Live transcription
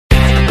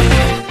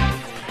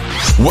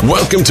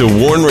Welcome to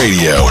Warn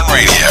Radio.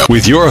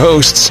 With your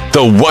hosts,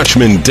 the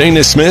Watchman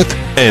Dana Smith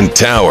and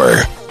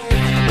Tower.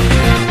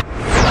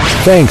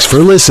 Thanks for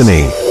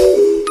listening.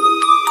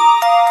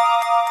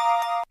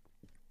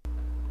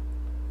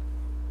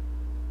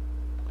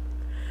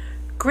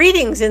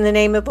 Greetings in the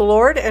name of the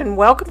Lord, and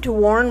welcome to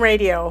Warn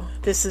Radio.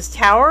 This is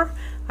Tower.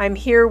 I'm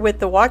here with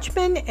the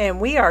Watchman, and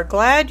we are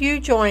glad you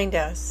joined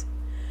us.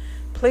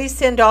 Please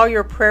send all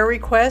your prayer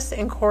requests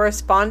and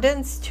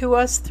correspondence to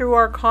us through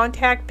our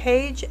contact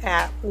page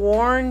at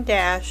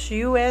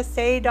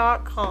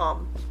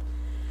warn-usa.com.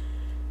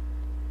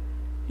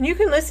 And you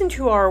can listen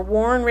to our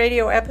Warn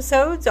Radio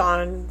episodes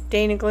on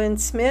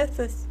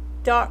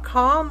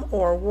danaglennsmith.com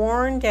or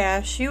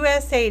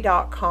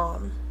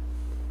warn-usa.com.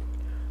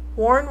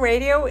 Warn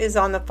Radio is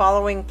on the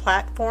following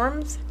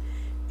platforms: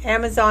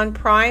 Amazon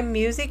Prime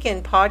Music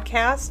and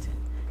Podcast,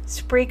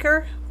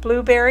 Spreaker,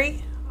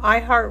 Blueberry,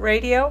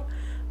 iHeartRadio,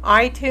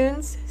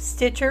 iTunes,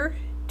 Stitcher,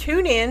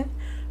 TuneIn,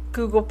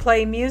 Google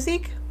Play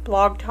Music,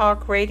 Blog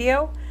Talk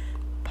Radio,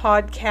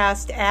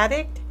 Podcast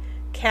Addict,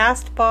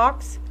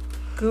 Castbox,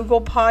 Google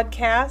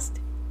Podcast,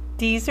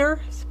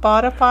 Deezer,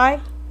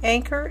 Spotify,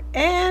 Anchor,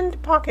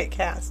 and Pocket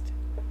Cast.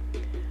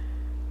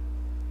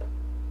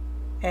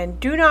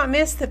 And do not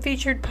miss the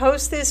featured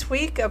post this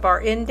week of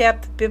our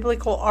in-depth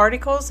biblical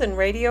articles and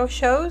radio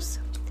shows,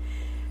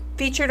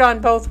 featured on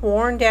both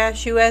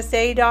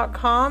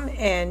warn-usa.com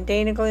and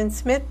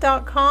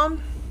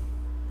danaglennsmith.com.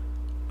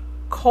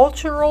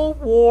 Cultural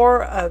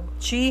War of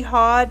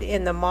Jihad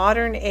in the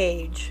Modern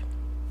Age,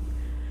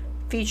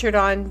 featured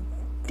on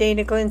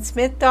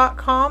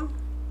danaglennsmith.com.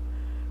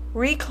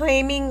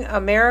 Reclaiming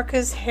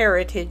America's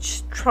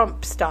Heritage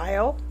Trump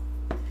Style.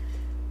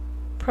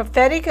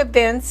 Prophetic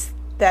Events,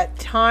 the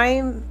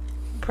time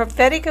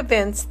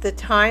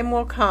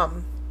will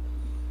come,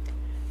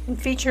 and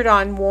featured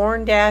on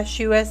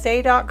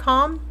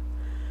warn-usa.com.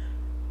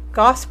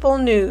 Gospel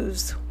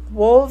News,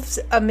 Wolves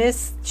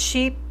Amidst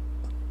Sheep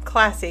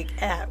Classic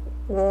at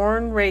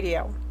Warn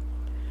Radio.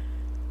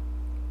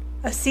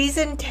 A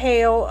Seasoned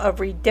Tale of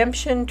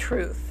Redemption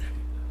Truth.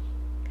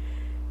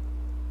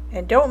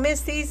 And don't miss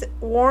these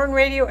Warn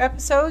Radio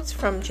episodes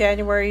from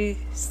January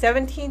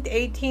 17th,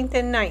 18th,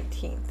 and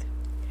 19th.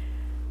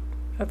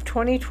 Of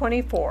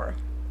 2024.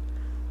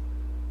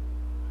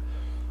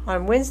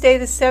 On Wednesday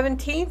the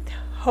 17th,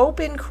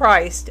 Hope in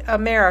Christ,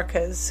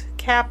 America's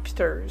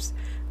Captors,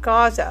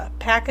 Gaza,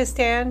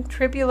 Pakistan,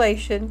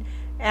 Tribulation,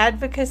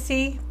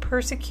 Advocacy,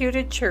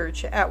 Persecuted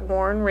Church at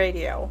Warn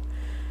Radio.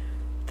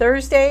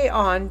 Thursday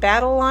on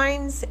Battle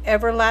Lines,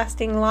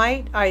 Everlasting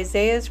Light,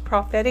 Isaiah's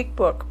Prophetic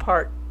Book,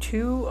 Part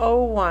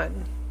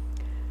 201.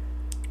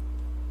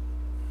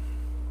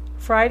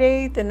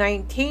 Friday the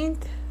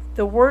 19th,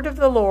 The Word of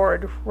the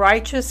Lord,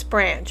 Righteous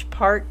Branch,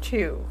 Part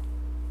 2.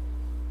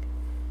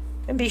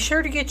 And be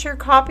sure to get your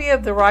copy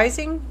of The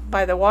Rising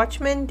by the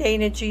Watchman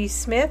Dana G.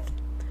 Smith.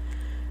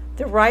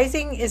 The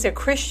Rising is a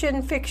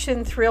Christian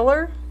fiction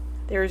thriller.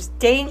 There's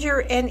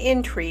danger and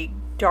intrigue.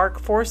 Dark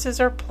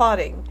forces are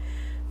plotting.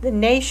 The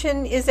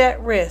nation is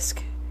at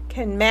risk.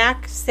 Can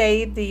Mac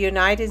save the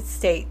United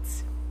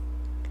States?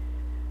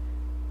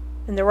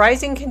 And The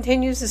Rising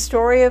continues the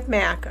story of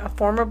Mac, a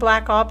former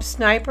Black Ops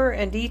sniper,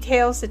 and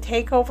details the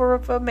takeover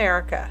of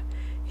America.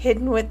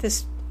 Hidden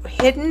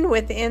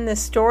within the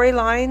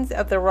storylines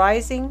of The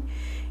Rising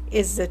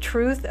is the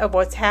truth of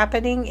what's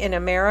happening in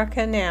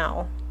America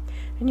now.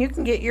 And you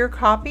can get your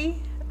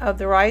copy of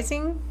The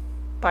Rising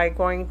by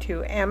going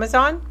to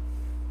Amazon,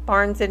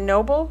 Barnes &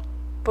 Noble,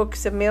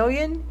 Books A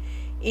Million,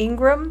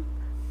 Ingram,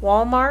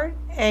 Walmart,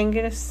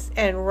 Angus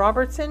and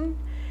Robertson.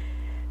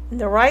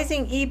 The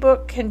Rising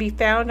ebook can be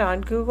found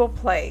on Google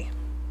Play.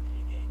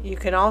 You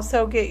can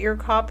also get your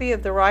copy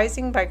of The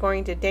Rising by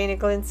going to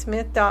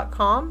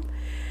danaglennsmith.com.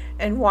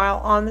 And while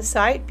on the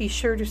site, be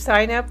sure to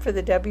sign up for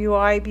the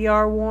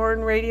WIBR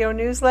Warn Radio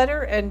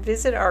newsletter and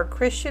visit our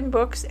Christian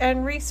books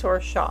and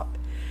resource shop.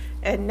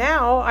 And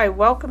now I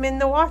welcome in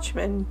the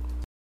Watchman.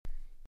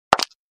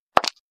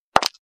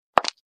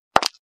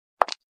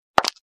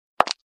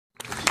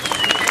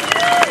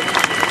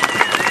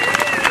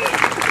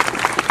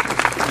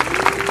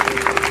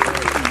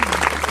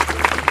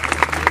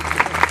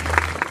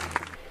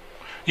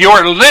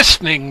 You're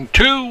listening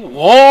to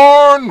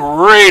Warn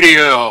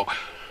Radio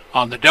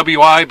on the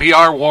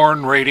WIBR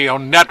Warn Radio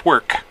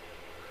Network.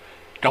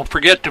 Don't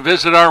forget to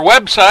visit our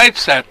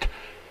websites at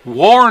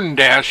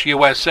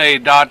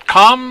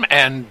warn-usa.com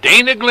and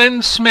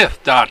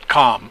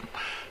danaglennsmith.com.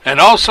 And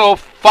also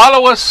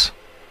follow us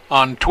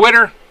on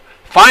Twitter,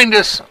 find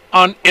us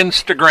on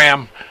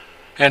Instagram,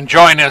 and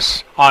join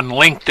us on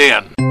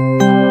LinkedIn.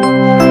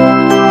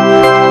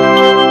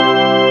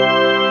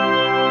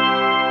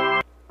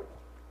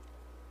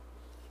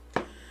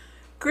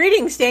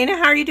 Greetings, Dana.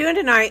 How are you doing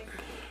tonight?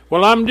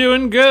 Well, I'm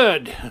doing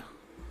good.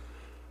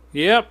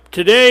 Yep,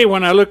 today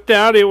when I looked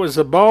out, it was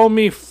a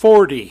balmy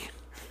 40.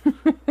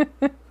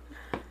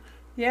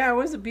 Yeah, it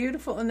was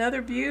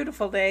another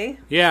beautiful day.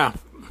 Yeah,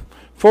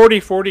 40,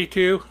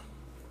 42.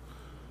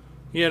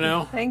 You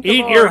know, Thank the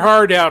eat Lord. your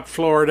heart out,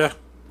 Florida.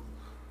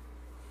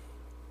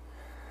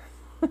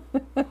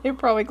 They're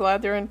probably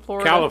glad they're in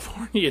Florida.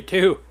 California,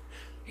 too.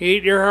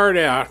 Eat your heart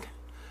out.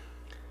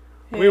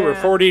 Yeah. We were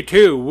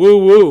 42.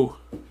 Woo-woo.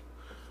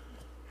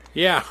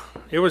 Yeah,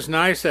 it was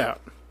nice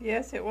out.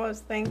 Yes, it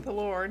was. Thank the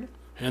Lord.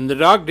 And the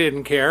dog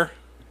didn't care.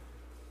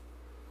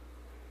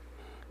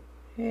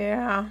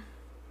 Yeah.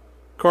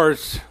 Of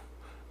course,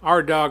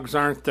 our dogs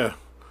aren't the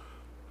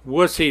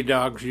wussy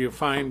dogs you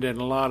find in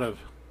a lot of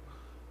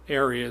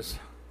areas.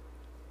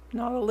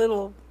 Not a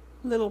little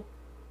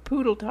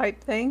poodle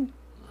type thing.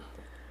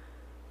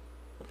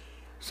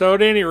 So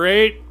at any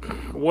rate,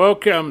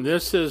 welcome.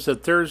 This is a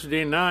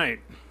Thursday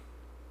night.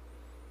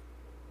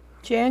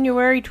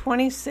 January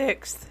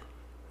 26th.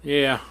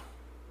 Yeah.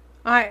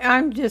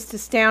 I'm just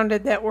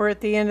astounded that we're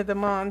at the end of the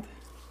month.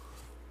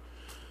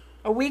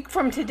 A week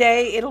from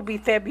today, it'll be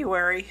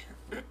February.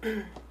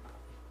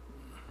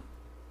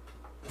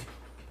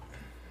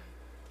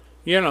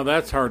 You know,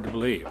 that's hard to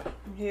believe.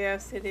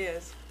 Yes, it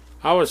is.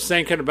 I was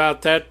thinking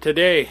about that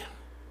today.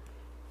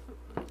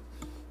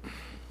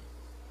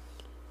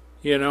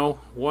 You know,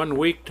 1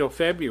 week till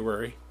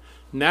February.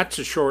 And that's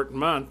a short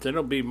month.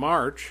 It'll be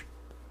March.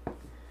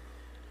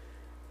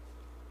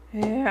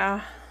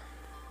 Yeah.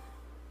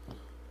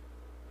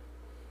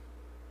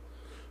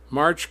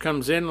 March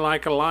comes in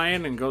like a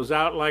lion and goes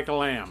out like a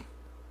lamb.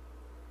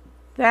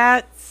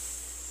 I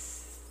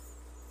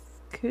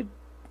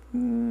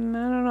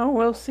don't know,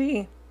 we'll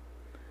see.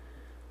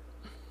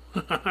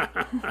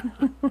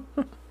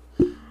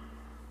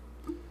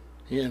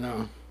 You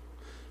know.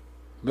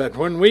 But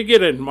when we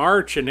get in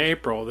March and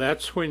April,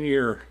 that's when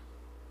your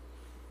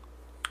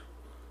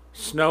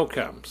snow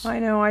comes. I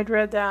know, I'd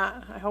read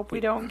that. I hope we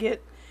don't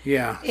get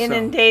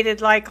inundated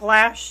like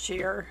last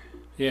year.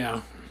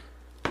 Yeah.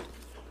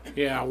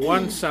 Yeah,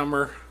 one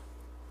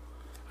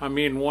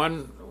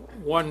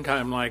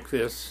time like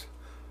this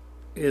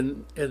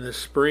in the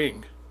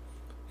spring,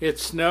 it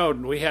snowed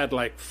and we had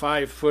like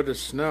 5 foot of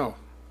snow.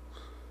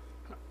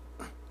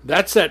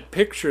 That's that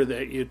picture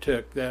that you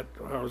took that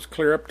I was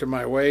clear up to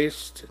my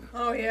waist.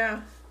 Oh, yeah.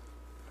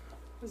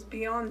 It was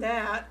beyond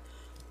that.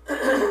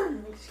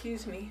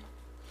 Excuse me.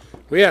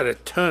 We had a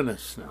ton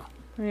of snow.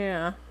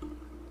 Yeah.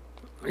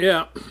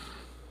 Yeah.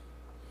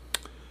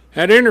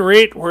 At any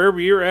rate,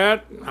 wherever you're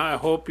at, I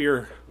hope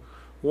you're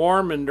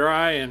warm and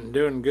dry and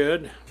doing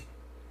good.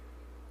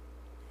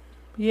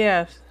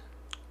 Yes.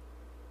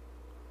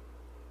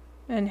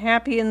 And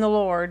happy in the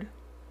Lord.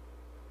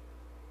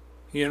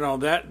 You know,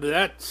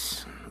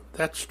 that's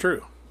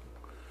true.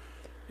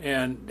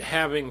 And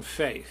having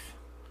faith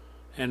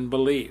and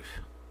belief.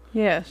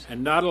 Yes.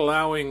 And not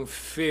allowing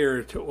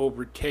fear to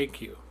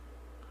overtake you.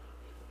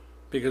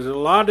 Because a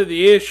lot of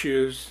the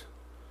issues,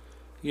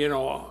 you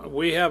know,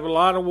 we have a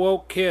lot of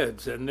woke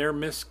kids and they're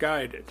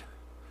misguided.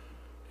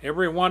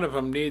 Every one of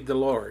them need the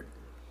Lord.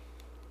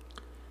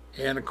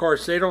 And of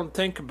course they don't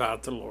think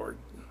about the Lord,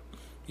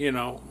 you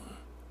know.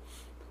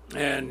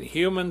 And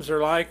humans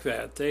are like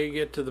that. They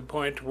get to the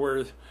point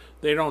where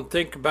they don't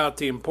think about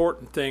the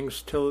important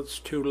things till it's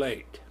too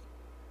late.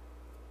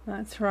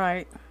 That's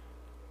right.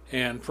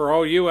 And for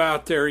all you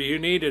out there, you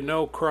need to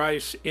know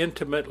Christ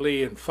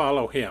intimately and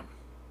follow Him.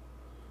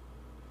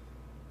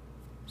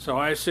 So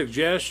I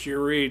suggest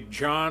you read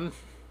John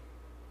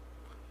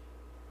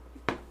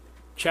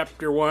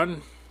chapter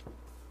 1,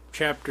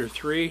 chapter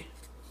 3,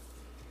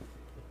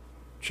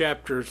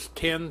 chapters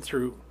 10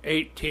 through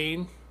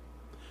 18,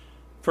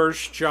 1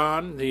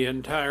 John, the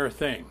entire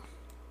thing.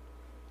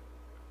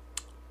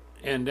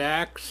 And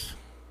Acts,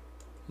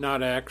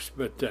 not Acts,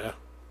 but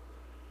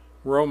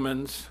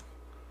Romans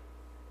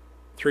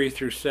 3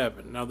 through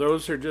 7. Now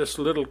those are just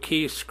little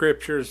key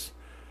scriptures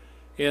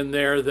in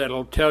there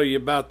that'll tell you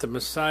about the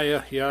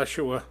Messiah,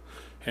 Yahshua,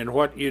 and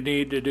what you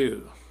need to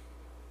do.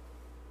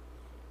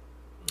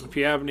 If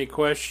you have any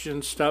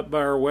questions, stop by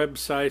our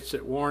websites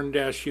at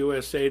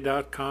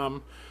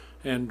warn-usa.com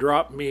and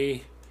drop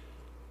me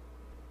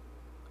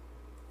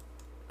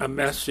a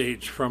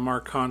message from our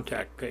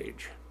contact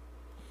page.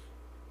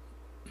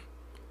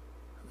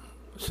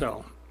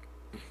 So,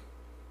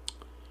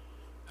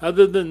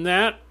 other than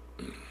that,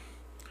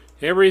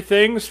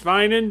 everything's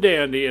fine and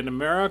dandy in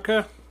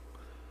America.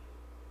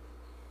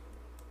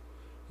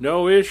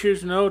 No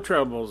issues, no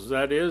troubles.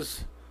 That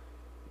is,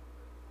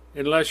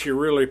 unless you're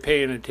really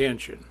paying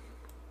attention.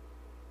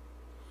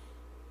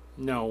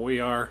 No, we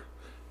are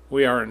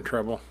in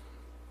trouble.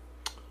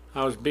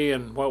 I was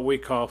being what we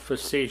call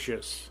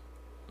facetious.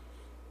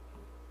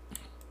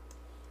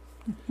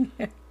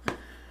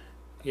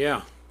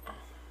 Yeah.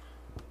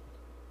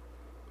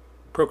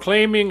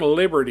 Proclaiming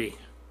liberty.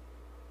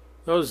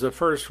 Those are the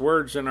first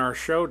words in our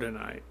show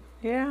tonight.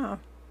 Yeah.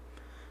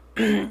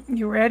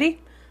 You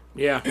ready?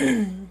 Yeah.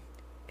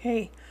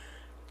 Okay.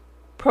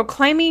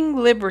 Proclaiming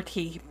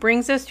Liberty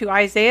brings us to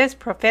Isaiah's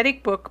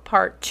prophetic book,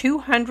 part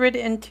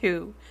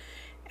 202.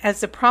 As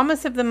the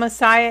promise of the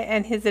Messiah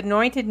and his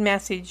anointed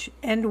message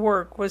and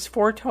work was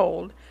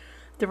foretold,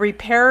 the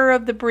repairer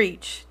of the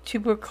breach,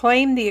 to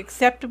proclaim the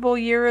acceptable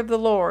year of the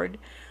Lord,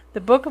 the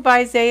book of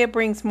Isaiah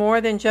brings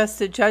more than just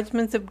the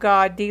judgments of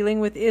God dealing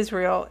with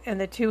Israel and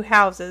the two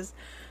houses,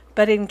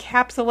 but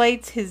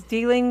encapsulates his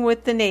dealing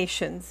with the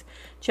nations.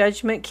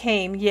 Judgment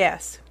came,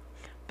 yes,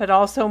 but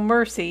also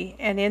mercy,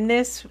 and in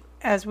this,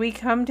 as we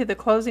come to the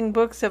closing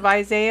books of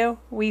Isaiah,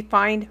 we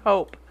find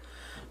hope.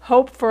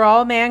 Hope for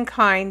all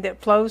mankind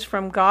that flows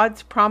from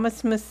God's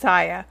promised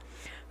Messiah,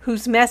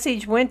 whose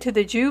message went to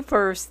the Jew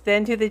first,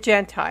 then to the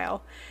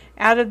Gentile.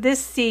 Out of this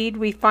seed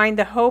we find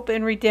the hope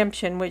and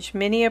redemption which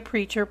many a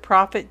preacher,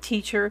 prophet,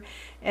 teacher,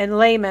 and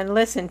layman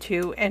listened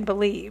to and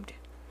believed.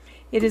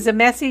 It is a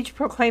message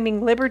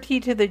proclaiming liberty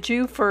to the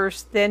Jew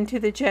first, then to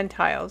the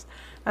Gentiles,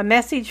 a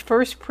message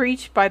first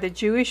preached by the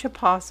Jewish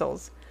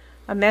apostles,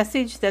 a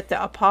message that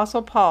the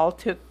Apostle Paul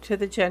took to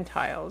the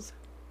Gentiles.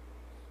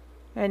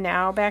 And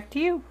now back to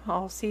you.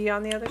 I'll see you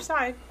on the other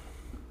side.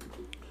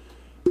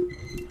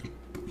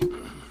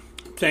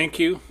 Thank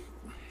you.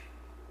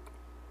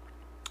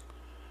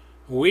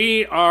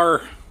 We've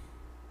got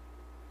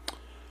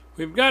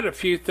a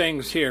few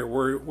things here.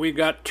 We've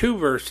got two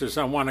verses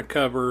I want to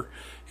cover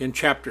in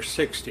chapter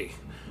 60.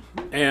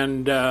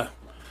 And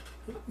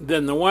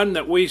then the one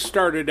that we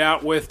started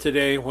out with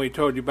today, when we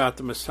told you about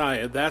the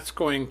Messiah, that's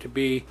going to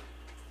be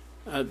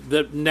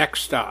the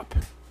next stop.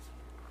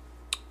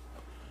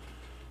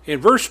 In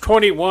verse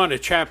 21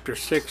 of chapter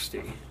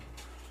 60,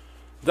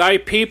 thy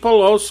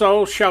people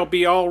also shall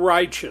be all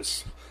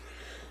righteous.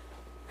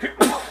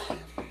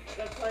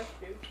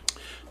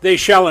 They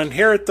shall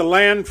inherit the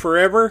land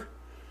forever,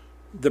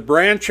 the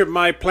branch of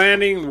my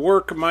planting, the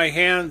work of my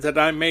hand, that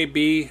I may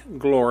be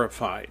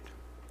glorified.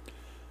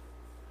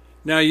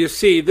 Now you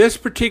see, this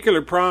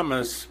particular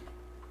promise,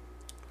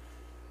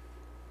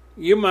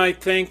 you might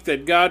think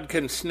that God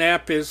can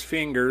snap his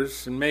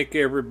fingers and make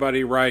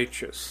everybody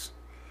righteous.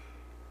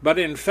 But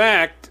in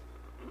fact,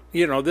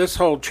 this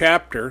whole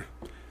chapter,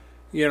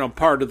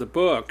 part of the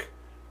book,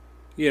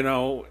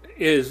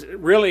 is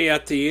really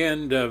at the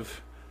end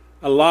of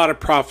a lot of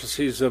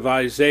prophecies of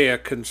Isaiah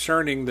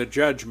concerning the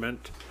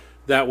judgment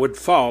that would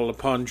fall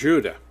upon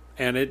Judah.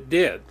 And it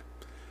did.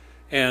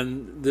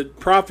 And the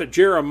prophet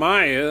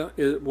Jeremiah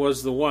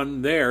was the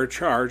one there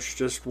charged,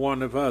 just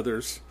one of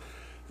others,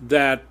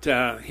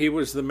 that he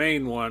was the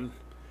main one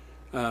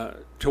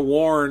to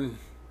warn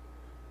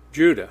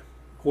Judah,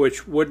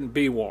 which wouldn't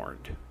be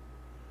warned.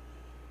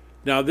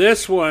 Now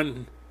this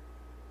one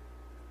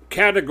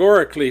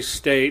categorically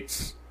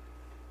states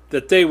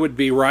that they would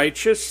be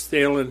righteous,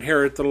 they'll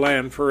inherit the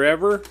land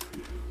forever,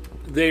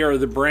 they are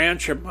the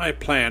branch of my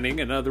planting.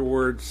 In other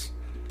words,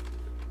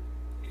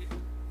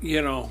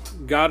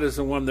 God is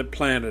the one that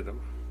planted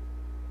them.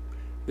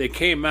 They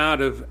came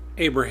out of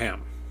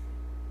Abraham.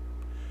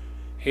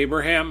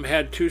 Abraham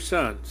had two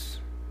sons,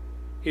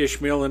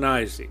 Ishmael and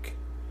Isaac.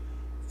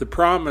 The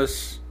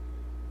promised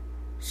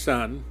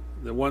son,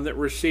 the one that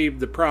received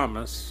the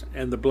promise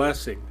and the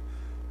blessing,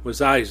 was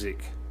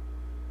Isaac.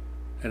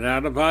 And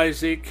out of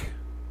Isaac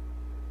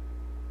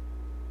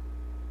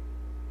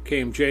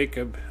came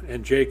Jacob,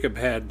 and Jacob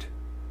had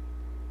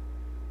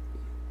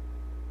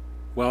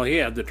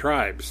the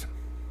tribes.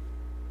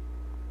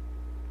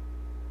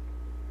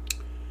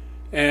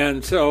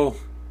 And so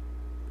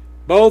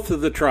both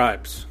of the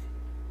tribes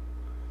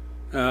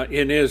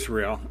in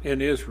Israel,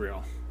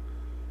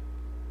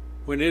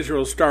 when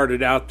Israel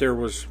started out, there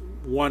was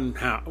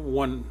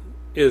one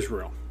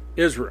Israel.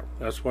 Israel,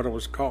 that's what it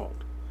was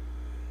called.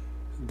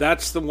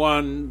 That's the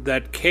one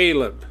that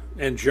Caleb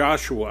and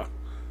Joshua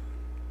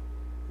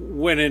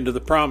went into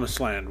the promised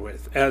land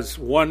with, as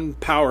one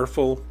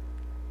powerful,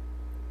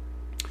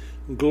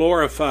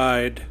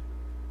 glorified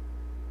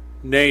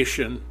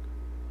nation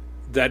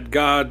that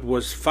God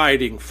was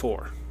fighting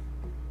for.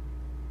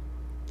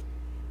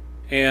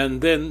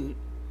 And then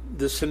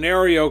the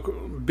scenario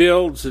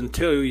builds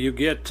until you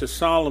get to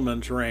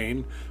Solomon's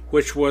reign,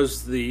 which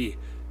was the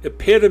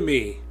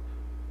epitome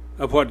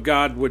of what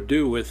God would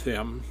do with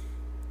him.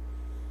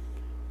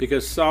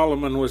 Because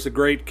Solomon was a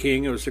great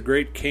king, it was a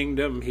great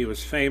kingdom, he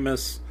was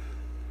famous.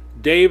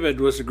 David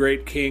was a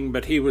great king,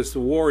 but he was the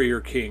warrior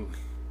king.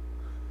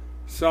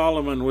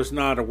 Solomon was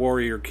not a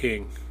warrior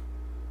king.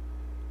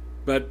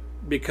 But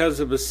because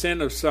of the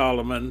sin of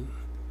Solomon,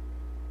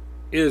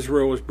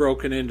 Israel was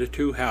broken into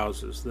two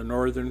houses, the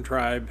northern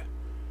tribe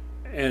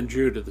and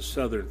Judah, the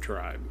southern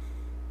tribe.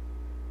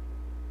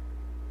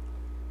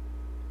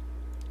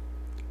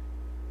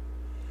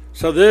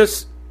 So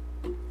this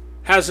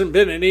hasn't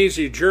been an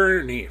easy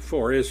journey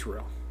for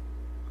Israel.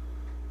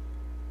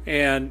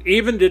 And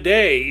even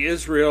today,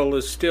 Israel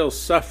is still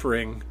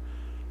suffering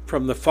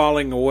from the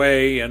falling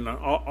away and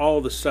all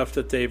the stuff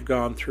that they've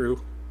gone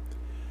through.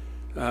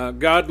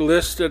 God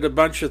listed a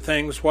bunch of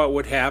things, what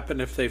would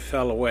happen if they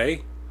fell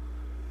away.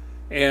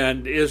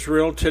 And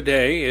Israel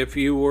today, if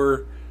you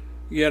were,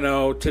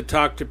 to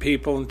talk to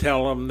people and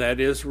tell them that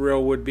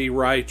Israel would be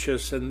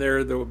righteous and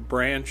they're the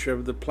branch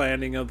of the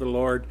planting of the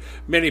Lord,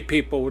 many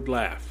people would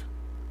laugh.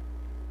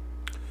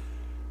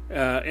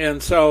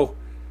 And so,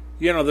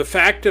 the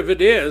fact of it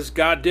is,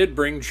 God did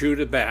bring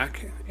Judah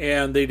back,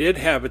 and they did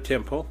have a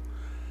temple,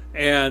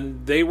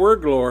 and they were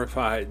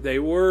glorified, they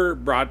were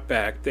brought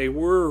back, they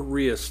were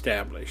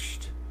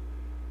reestablished.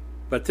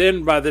 But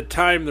then by the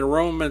time the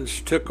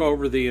Romans took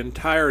over the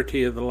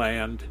entirety of the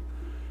land,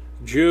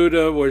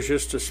 Judah was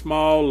just a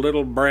small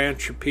little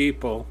branch of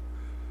people,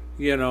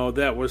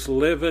 that was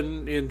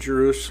living in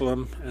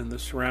Jerusalem and the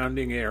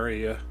surrounding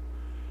area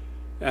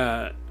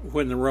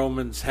when the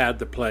Romans had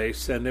the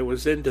place. And it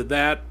was into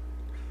that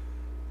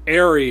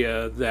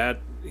area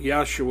that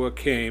Yahshua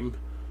came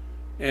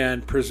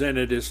and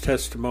presented his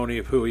testimony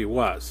of who he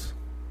was.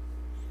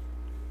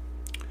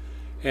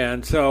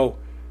 And so,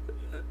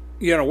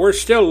 we're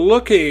still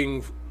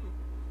looking,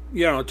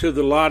 to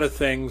the lot of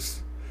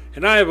things.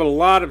 And I have a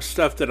lot of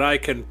stuff that I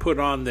can put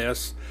on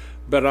this,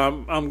 but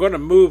I'm going to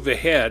move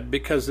ahead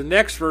because the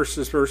next verse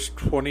is verse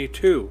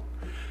 22.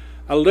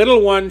 A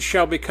little one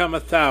shall become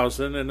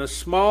 1,000, and a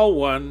small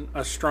one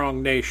a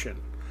strong nation.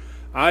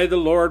 I, the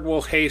Lord,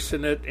 will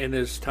hasten it in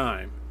his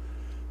time.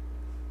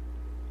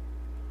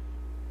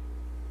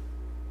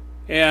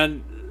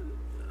 And,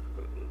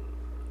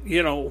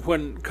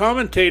 when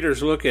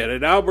commentators look at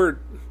it, Albert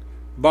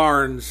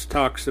Barnes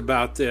talks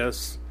about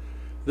this.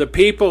 The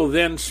people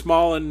then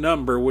small in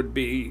number would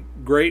be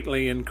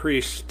greatly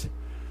increased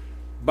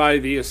by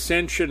the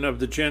ascension of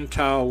the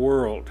Gentile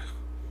world.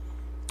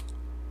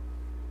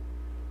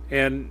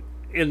 And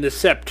in the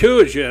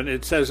Septuagint,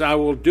 it says, I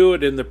will do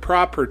it in the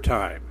proper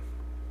time.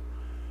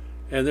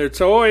 And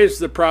it's always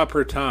the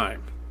proper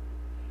time.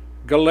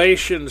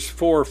 Galatians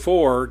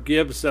 4:4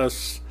 gives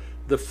us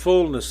the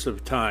fullness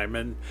of time.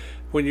 And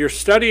when you're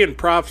studying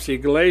prophecy,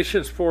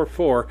 Galatians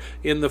 4:4,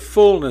 in the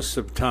fullness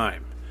of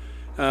time.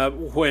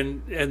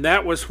 And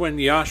that was when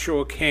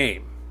Yahshua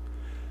came.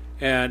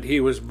 And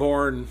he was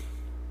born.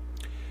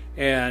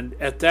 And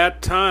at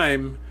that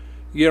time,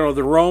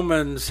 the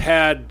Romans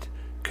had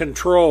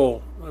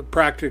control of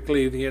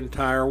practically the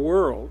entire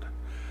world.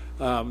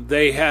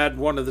 They had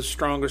one of the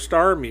strongest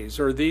armies,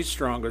 or the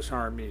strongest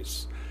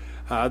armies.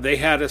 They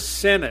had a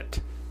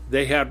senate.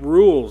 They had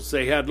rules.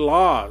 They had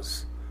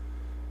laws.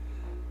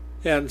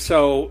 And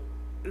so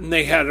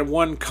they had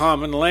one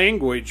common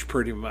language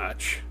pretty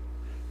much.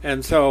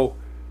 And so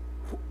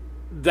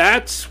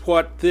that's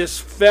what this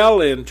fell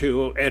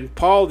into. And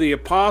Paul the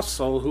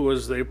Apostle, who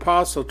was the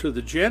apostle to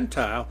the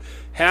Gentile,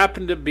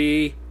 happened to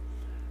be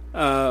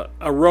a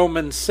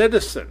Roman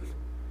citizen.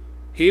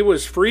 He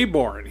was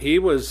freeborn. He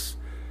was,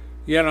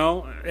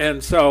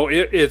 and so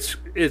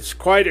it's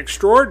quite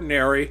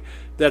extraordinary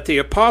that the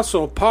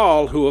Apostle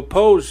Paul, who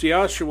opposed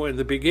Yahshua in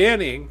the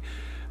beginning,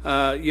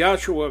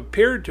 Yahshua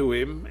appeared to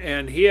him,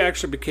 and he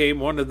actually became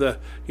one of the,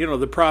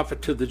 the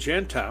prophet to the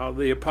Gentile,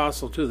 the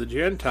apostle to the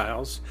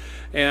Gentiles.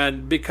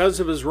 And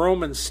because of his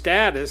Roman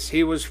status,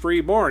 he was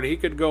freeborn. He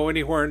could go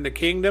anywhere in the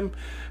kingdom,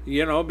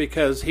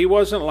 because he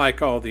wasn't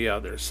like all the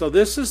others. So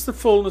this is the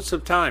fullness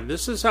of time.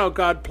 This is how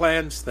God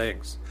plans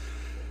things.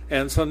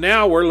 And so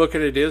now we're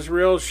looking at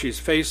Israel. She's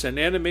facing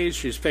enemies.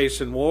 She's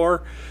facing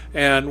war.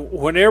 And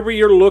whenever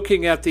you're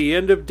looking at the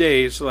end of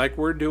days like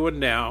we're doing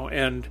now,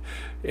 and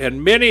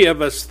many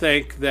of us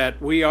think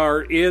that we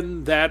are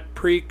in that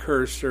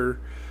precursor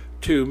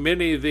to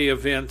many of the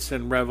events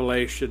in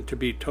Revelation to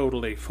be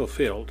totally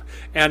fulfilled,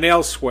 and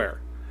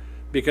elsewhere,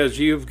 because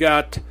you've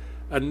got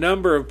a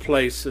number of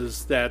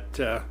places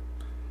that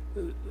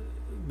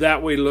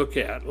we look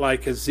at,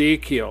 like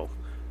Ezekiel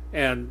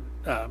and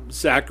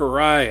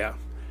Zechariah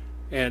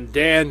and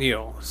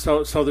Daniel.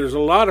 So there's a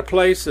lot of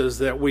places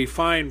that we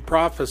find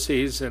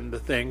prophecies and the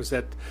things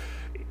that,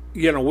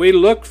 we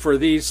look for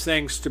these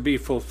things to be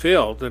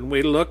fulfilled, and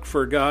we look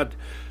for God,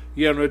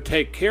 to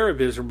take care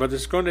of Israel. But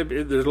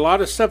there's a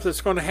lot of stuff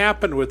that's going to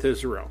happen with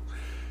Israel,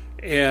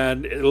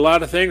 and a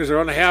lot of things are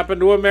going to happen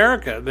to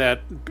America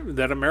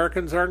that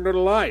Americans aren't going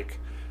to like.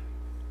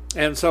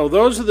 And so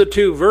those are the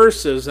two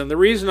verses, and the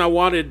reason I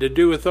wanted to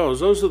do with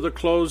those are the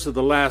close of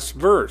the last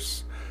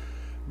verse.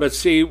 But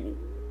see,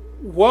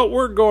 what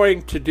we're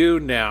going to do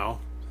now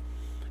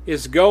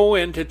is go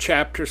into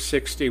chapter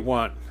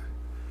 61.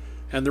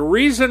 And the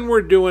reason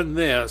we're doing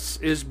this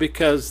is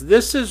because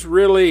this is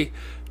really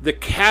the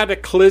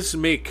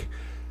cataclysmic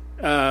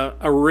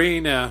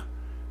arena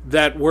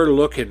that we're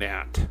looking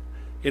at.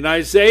 In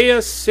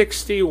Isaiah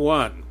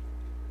 61,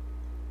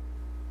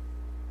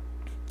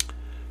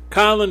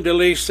 Colin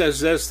DeLeach says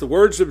this: the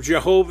words of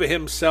Jehovah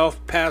himself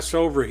pass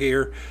over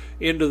here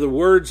into the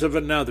words of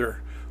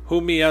another,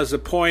 whom he has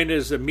appointed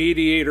as a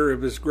mediator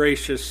of his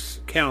gracious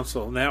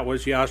counsel, and that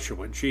was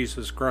Yahshua,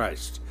 Jesus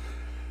Christ.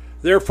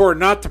 Therefore,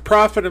 not the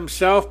prophet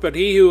himself, but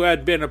he who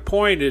had been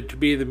appointed to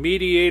be the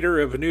mediator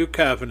of a new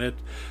covenant,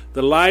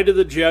 the light of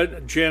the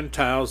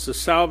Gentiles, the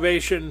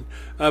salvation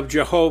of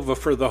Jehovah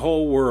for the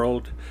whole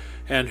world,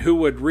 and who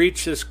would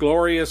reach this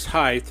glorious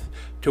height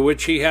to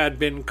which he had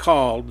been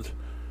called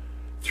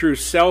through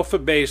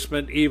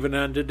self-abasement even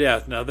unto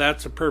death. Now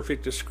that's a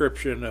perfect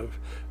description of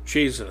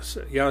Jesus,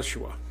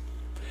 Yahshua.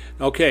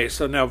 Okay,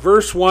 so now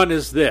verse 1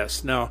 is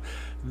this. Now,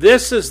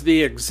 this is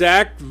the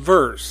exact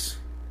verse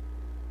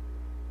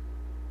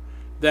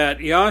that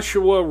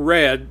Yahshua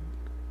read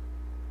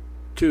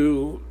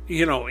to,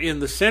 in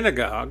the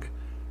synagogue,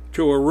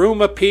 to a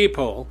room of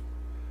people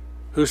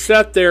who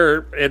sat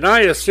there, and I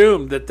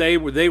assumed that they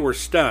were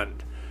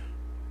stunned.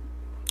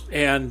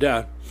 And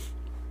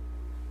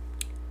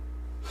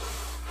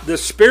the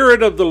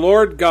Spirit of the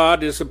Lord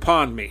God is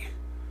upon me,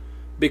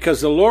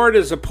 because the Lord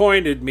has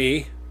anointed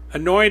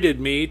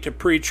me to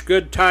preach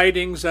good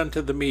tidings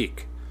unto the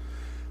meek.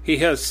 He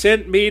has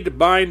sent me to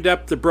bind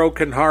up the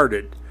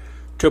brokenhearted,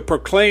 to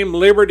proclaim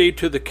liberty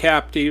to the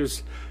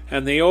captives,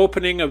 and the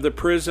opening of the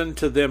prison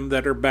to them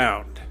that are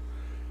bound.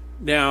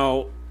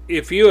 Now,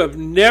 if you have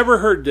never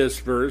heard this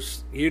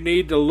verse, you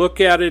need to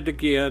look at it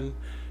again,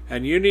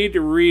 and you need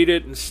to read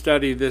it and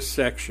study this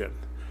section.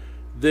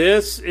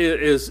 This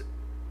is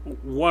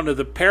one of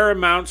the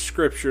paramount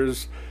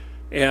scriptures,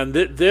 and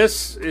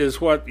this is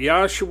what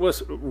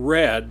Yahshua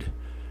read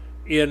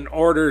in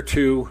order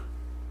to,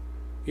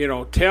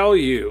 tell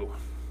you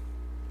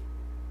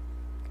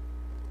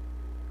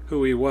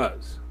who he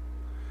was.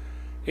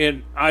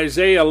 In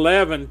Isaiah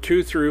 11,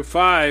 2 through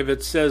 5,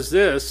 it says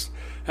this,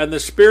 "And the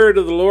Spirit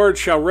of the Lord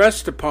shall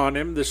rest upon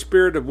him, the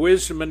Spirit of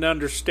wisdom and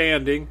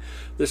understanding,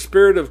 the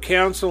Spirit of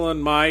counsel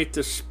and might,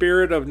 the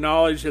Spirit of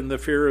knowledge and the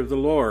fear of the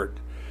Lord."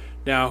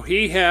 Now,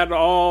 he had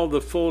all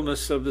the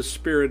fullness of the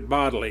Spirit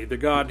bodily, the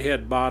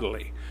Godhead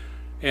bodily.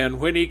 And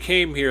when he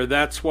came here,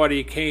 that's what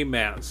he came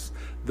as,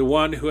 the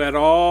one who had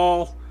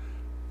all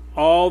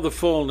the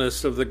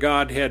fullness of the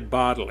Godhead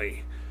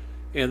bodily.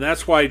 And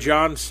that's why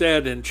John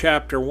said in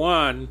chapter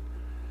 1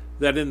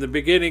 that in the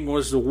beginning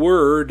was the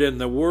Word, and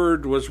the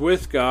Word was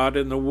with God,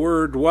 and the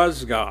Word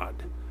was God.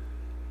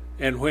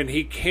 And when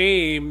he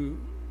came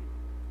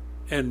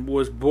and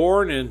was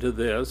born into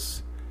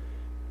this,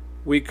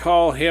 we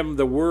call him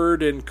the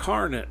Word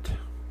incarnate.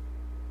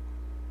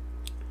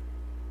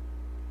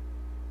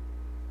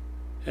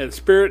 And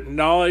spirit,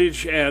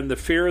 knowledge, and the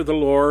fear of the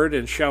Lord,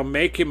 and shall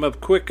make him of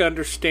quick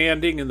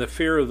understanding in the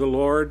fear of the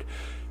Lord.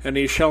 And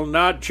he shall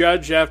not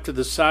judge after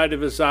the sight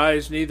of his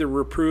eyes, neither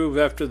reprove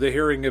after the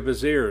hearing of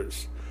his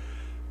ears.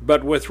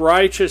 But with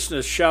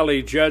righteousness shall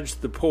he judge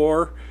the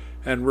poor,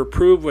 and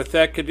reprove with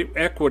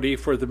equity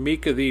for the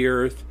meek of the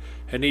earth.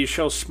 And he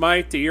shall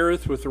smite the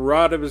earth with the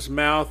rod of his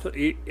mouth,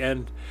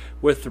 and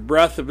with the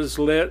breath of his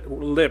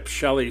lips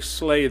shall he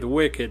slay the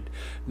wicked.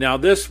 Now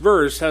this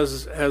verse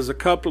has a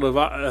couple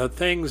of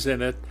things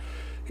in it.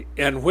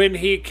 And when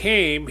he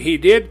came, he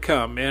did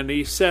come, and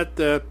he set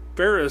the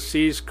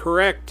Pharisees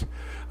correct.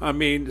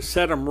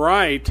 Set them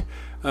right,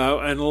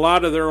 and a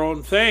lot of their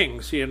own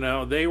things.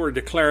 They were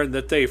declaring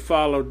that they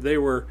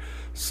were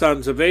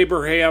sons of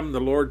Abraham. The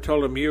Lord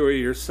told them, "You are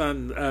your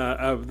son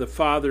of the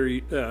father.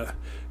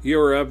 You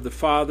are of the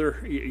father,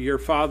 your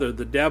father,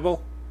 the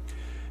devil."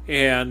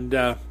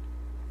 And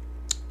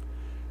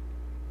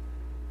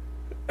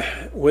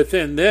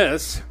within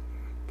this,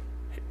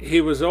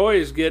 he was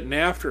always getting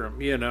after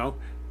him.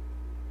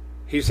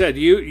 He said,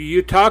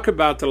 "You talk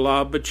about the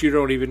law, but you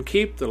don't even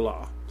keep the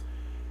law."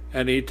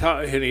 And he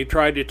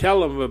tried to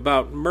tell them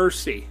about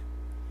mercy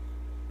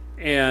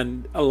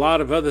and a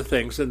lot of other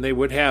things, and they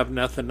would have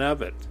nothing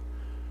of it.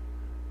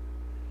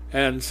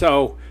 And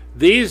so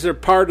these are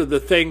part of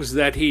the things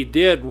that he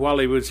did while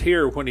he was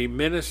here when he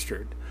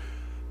ministered.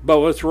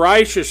 But with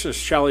righteousness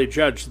shall he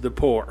judge the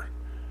poor.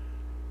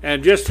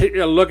 And just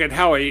look at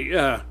how he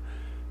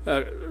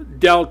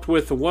dealt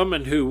with the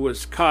woman who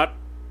was caught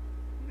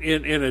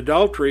in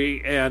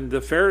adultery, and the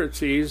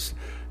Pharisees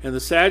and the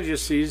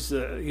Sadducees,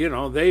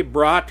 they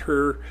brought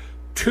her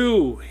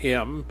to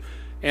him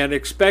and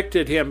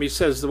expected him. He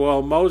says,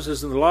 well,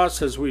 Moses and the law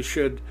says we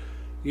should,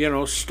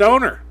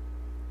 stone her.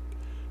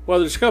 Well,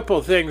 there's a couple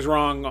of things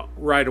wrong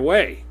right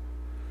away.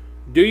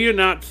 Do you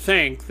not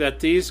think that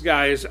these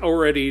guys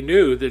already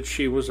knew that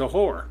she was a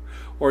whore,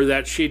 or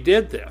that she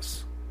did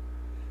this?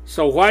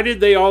 So why did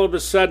they all of a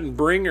sudden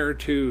bring her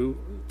to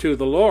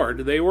the Lord?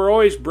 They were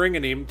always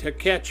bringing him to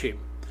catch him.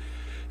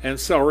 And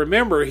so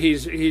remember,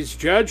 he's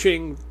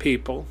judging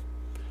people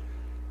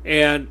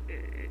and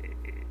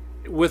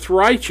with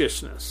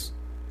righteousness.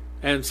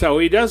 And so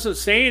he doesn't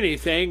say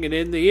anything, and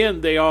in the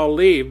end they all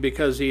leave,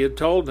 because he had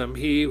told them,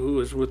 "He who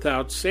is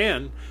without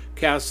sin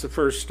cast the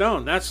first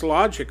stone." That's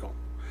logical.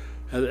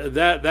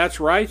 That's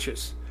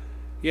righteous.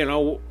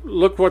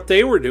 Look what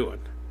they were doing.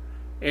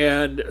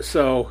 And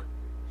so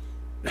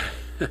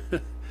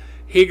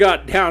he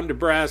got down to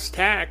brass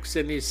tacks,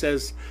 and he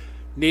says,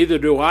 "Neither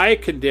do I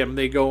condemn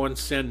thee, go and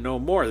sin no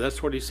more."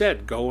 That's what he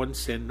said, go and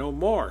sin no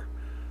more.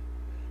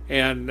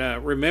 And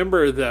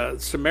remember the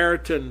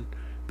Samaritan,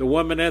 the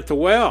woman at the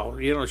well,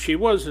 she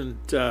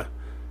wasn't,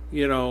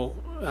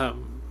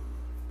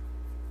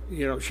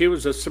 she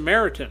was a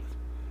Samaritan.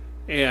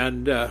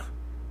 And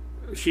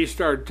she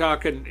started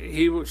talking,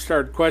 he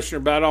started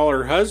questioning about all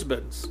her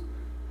husbands,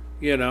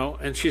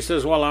 and she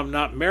says, "Well, I'm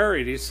not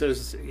married." He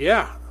says,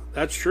 "Yeah,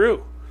 that's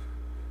true.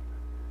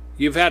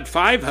 You've had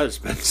 5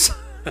 husbands."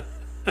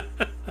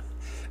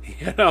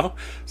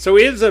 So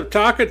he ends up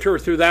talking to her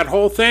through that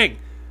whole thing.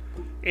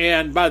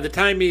 And by the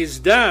time he's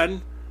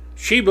done,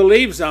 she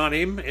believes on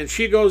him, and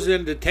she goes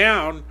into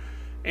town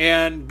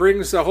and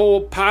brings the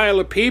whole pile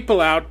of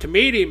people out to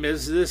meet him.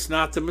 Is this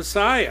not the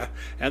Messiah?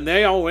 And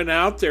they all went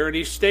out there, and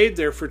he stayed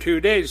there for 2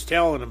 days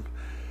telling them.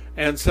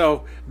 And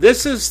so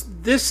this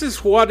is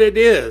what it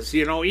is.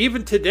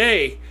 Even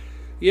today,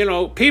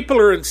 people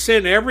are in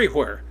sin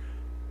everywhere,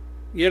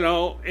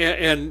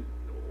 and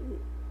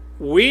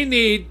we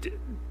need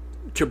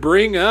to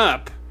bring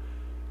up,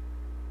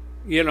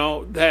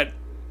 that,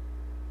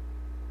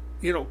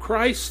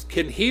 Christ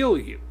can heal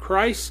you.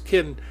 Christ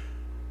can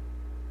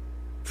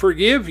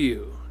forgive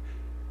you.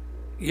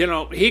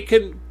 He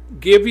can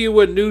give you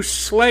a new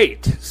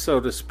slate, so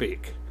to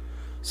speak.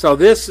 So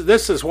this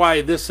is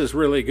why this is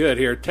really good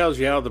here. It tells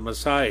you how the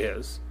Messiah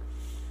is.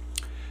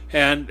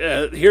 And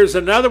here's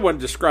another one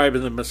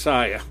describing the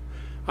Messiah.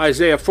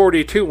 Isaiah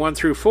 42, 1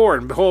 through 4.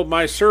 And behold,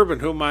 my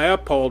servant whom I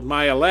uphold,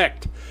 my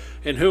elect,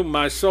 in whom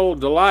my soul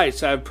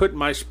delights. I have put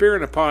my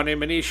spirit upon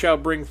him, and he shall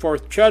bring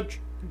forth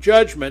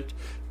judgment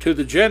to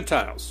the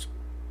Gentiles.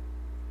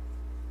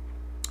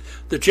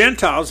 The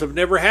Gentiles have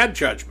never had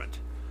judgment.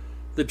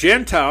 The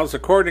Gentiles,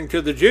 according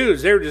to the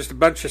Jews, they were just a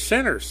bunch of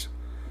sinners.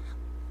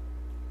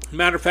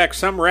 Matter of fact,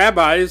 some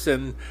rabbis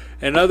and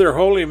other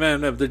holy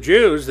men of the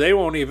Jews, they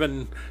won't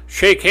even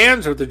shake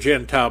hands with the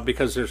Gentile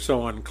because they're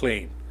so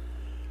unclean.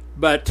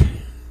 But,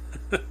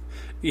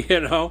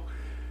 the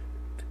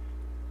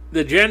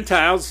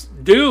Gentiles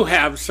do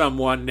have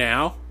someone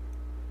now,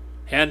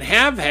 and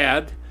have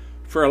had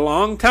for a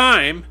long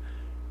time,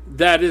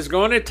 that is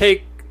going to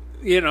take,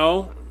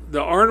 the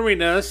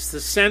orneriness,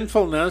 the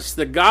sinfulness,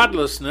 the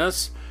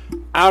godlessness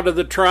out of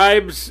the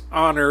tribes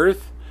on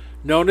earth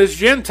known as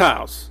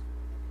Gentiles.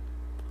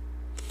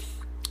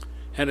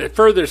 And it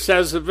further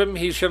says of him,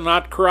 he shall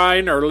not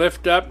cry nor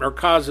lift up nor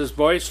cause his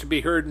voice to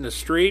be heard in the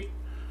street.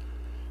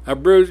 A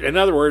bruise. In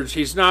other words,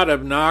 he's not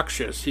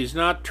obnoxious. He's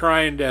not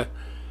trying to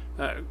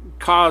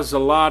cause a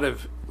lot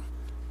of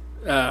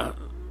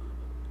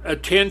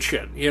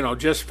attention,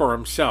 just for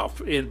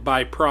himself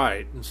by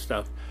pride and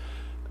stuff.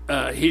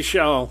 He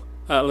shall,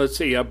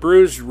 a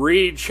bruised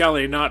reed shall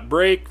he not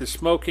break, the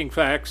smoking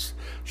flax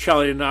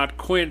shall he not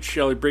quench,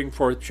 shall he bring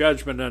forth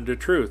judgment unto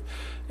truth.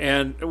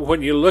 And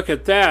when you look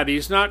at that,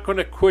 he's not going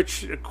to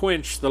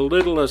quench the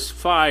littlest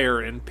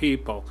fire in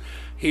people.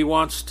 He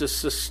wants to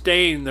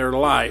sustain their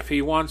life.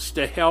 He wants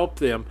to help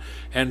them.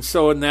 And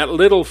so in that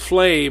little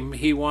flame,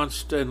 he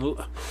wants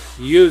to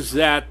use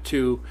that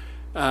to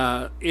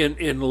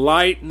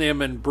enlighten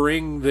them and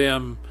bring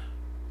them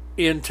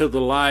into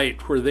the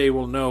light where they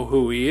will know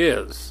who he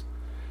is.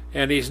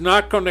 And he's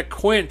not going to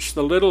quench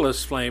the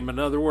littlest flame. In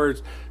other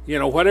words,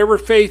 whatever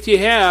faith you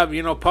have,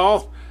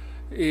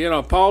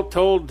 Paul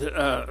told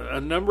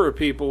a number of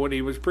people when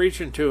he was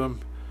preaching to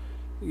them,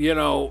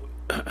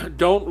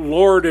 don't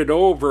lord it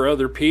over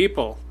other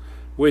people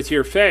with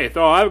your faith.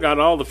 Oh, I've got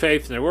all the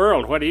faith in the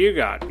world. What do you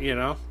got?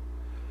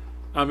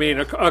 I mean,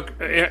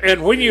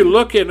 and when you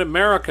look in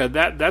America,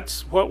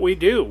 that's what we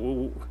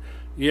do.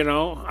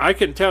 I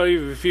can tell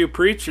you a few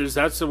preachers,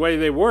 that's the way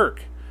they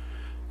work.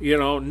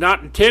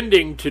 Not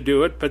intending to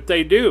do it, but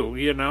they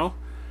do,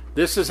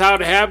 This is how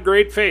to have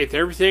great faith.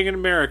 Everything in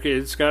America,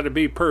 it's got to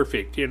be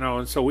perfect,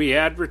 and so we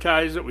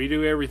advertise it, we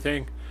do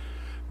everything.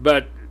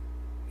 But,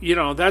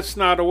 that's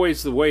not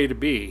always the way to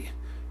be.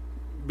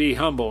 Be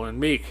humble and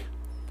meek.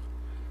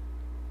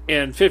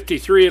 In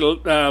 53,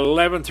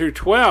 11 through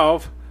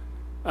 12,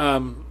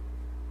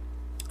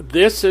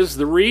 this is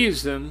the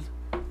reason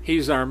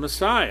he's our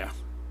Messiah.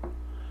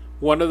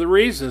 One of the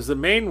reasons, the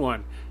main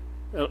one,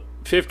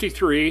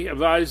 53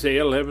 of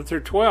Isaiah 11 through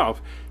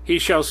 12. He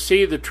shall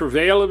see the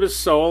travail of his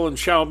soul and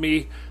shall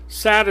be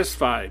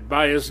satisfied.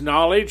 By his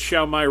knowledge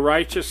shall my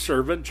righteous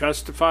servant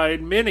justify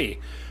many,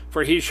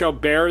 for he shall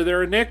bear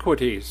their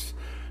iniquities.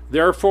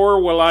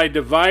 Therefore will I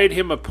divide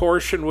him a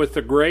portion with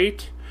the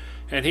great,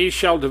 and he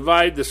shall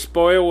divide the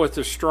spoil with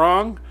the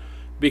strong,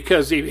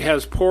 because he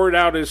has poured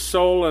out his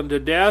soul unto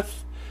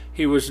death.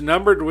 He was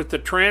numbered with the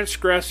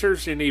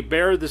transgressors, and he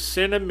bare the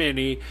sin of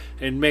many,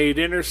 and made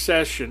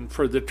intercession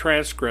for the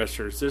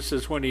transgressors. This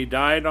is when he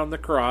died on the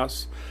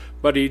cross,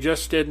 but he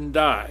just didn't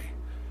die.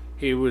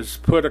 He was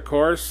put, of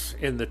course,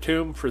 in the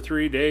tomb for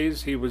 3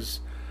 days. He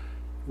was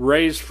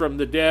raised from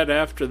the dead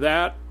after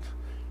that,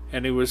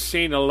 and he was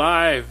seen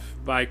alive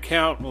by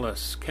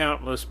countless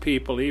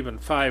people, even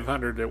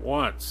 500 at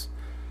once.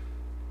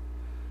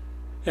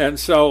 And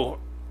so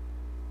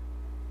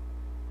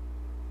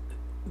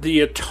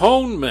the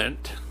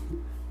atonement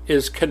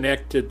is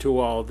connected to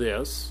all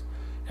this,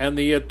 and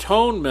the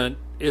atonement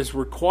is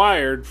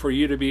required for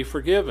you to be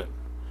forgiven.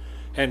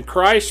 And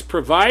Christ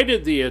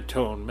provided the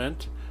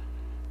atonement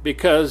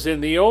because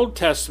in the Old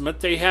Testament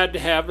they had to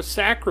have a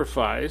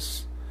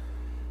sacrifice,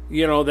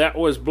 that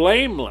was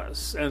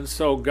blameless. And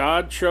so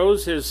God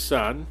chose his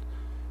Son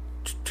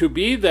to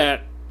be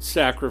that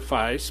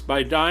sacrifice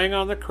by dying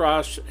on the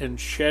cross and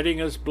shedding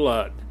his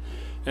blood.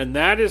 And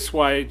that is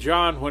why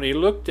John, when he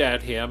looked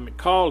at him,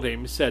 called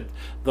him, said,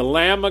 the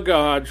Lamb of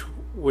God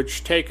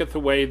which taketh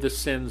away the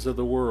sins of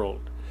the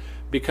world.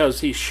 Because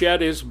he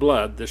shed his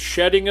blood. The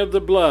shedding of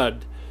the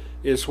blood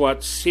is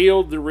what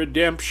sealed the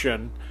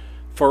redemption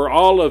for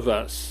all of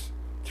us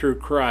through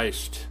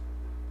Christ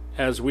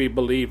as we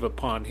believe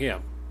upon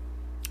him.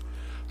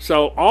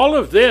 So all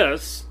of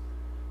this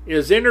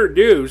is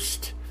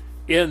introduced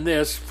in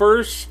this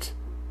first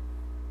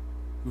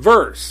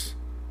verse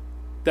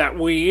that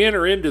we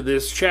enter into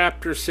this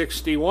chapter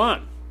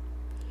 61.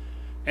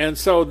 And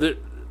so the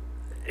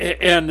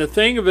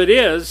thing of it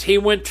is, he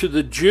went to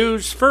the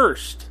Jews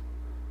first,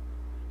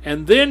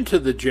 and then to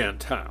the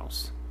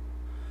Gentiles.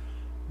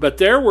 But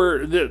there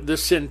were, the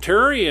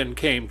centurion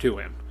came to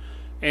him,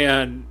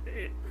 and,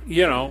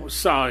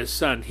 saw his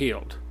son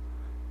healed.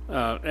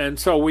 And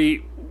so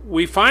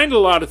we find a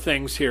lot of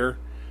things here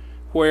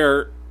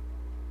where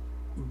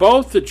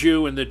both the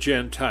Jew and the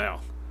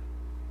Gentile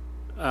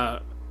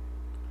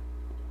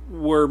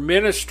were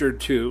ministered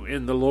to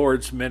in the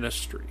Lord's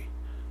ministry.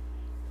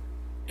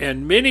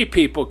 And many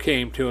people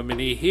came to him, and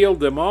he healed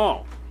them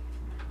all.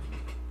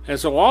 And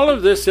so all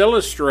of this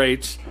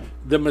illustrates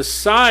the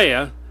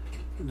Messiah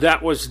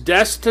that was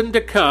destined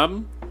to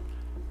come.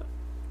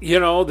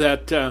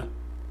 That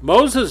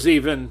Moses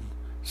even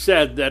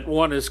said that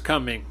one is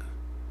coming,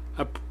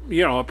 a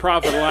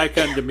prophet like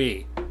unto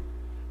me.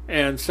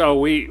 And so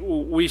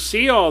we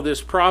see all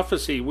this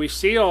prophecy, we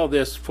see all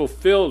this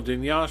fulfilled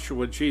in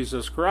Yahshua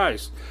Jesus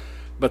Christ.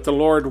 But the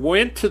Lord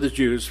went to the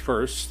Jews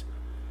first,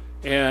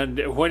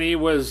 and when he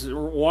was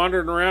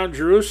wandering around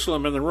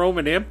Jerusalem in the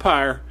Roman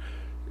Empire,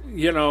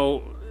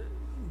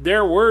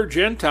 there were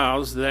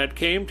Gentiles that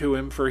came to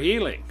him for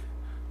healing.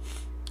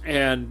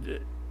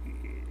 And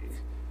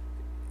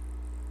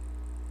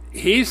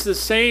he's the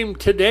same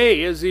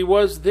today as he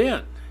was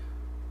then.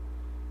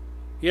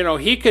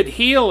 He could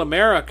heal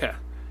America.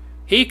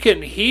 He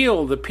can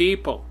heal the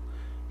people.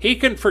 He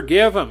can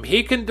forgive them.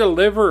 He can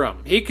deliver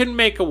them. He can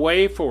make a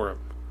way for them.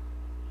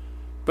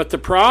 But the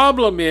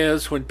problem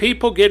is, when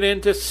people get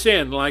into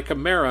sin like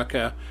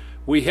America,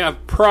 we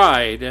have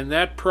pride, and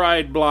that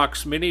pride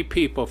blocks many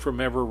people from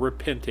ever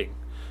repenting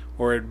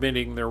or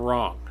admitting they're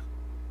wrong.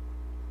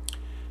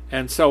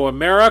 And so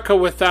America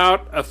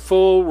without a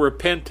full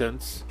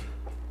repentance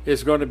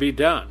is going to be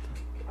done.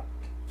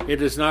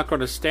 It is not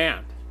going to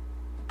stand.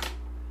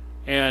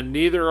 And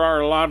neither are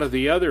a lot of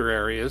the other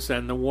areas,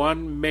 and the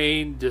one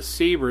main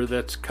deceiver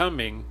that's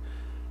coming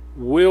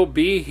will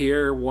be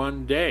here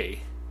one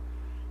day.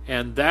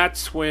 And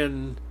that's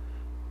when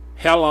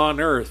hell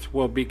on earth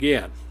will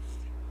begin.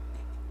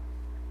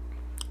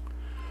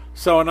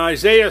 So in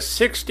Isaiah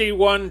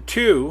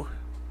 61:2,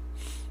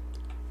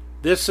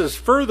 this is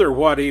further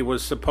what he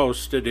was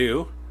supposed to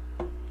do: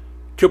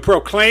 to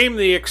proclaim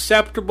the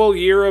acceptable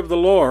year of the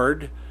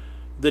Lord,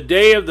 the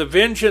day of the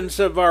vengeance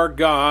of our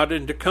God,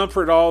 and to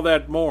comfort all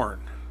that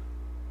mourn.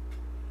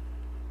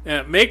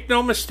 Now, make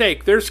no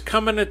mistake, there's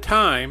coming a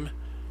time,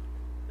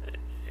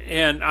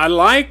 and I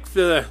like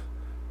the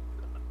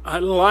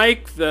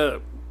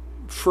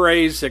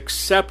phrase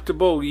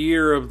acceptable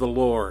year of the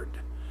Lord.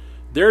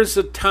 There's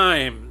a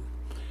time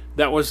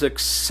that was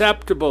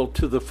acceptable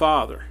to the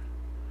Father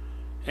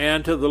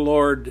and to the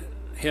Lord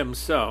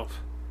himself,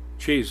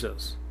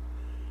 Jesus.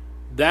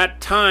 That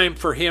time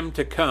for him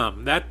to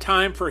come, that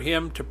time for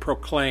him to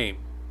proclaim.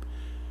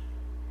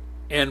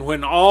 And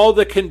when all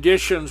the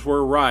conditions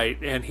were right,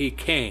 and he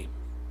came.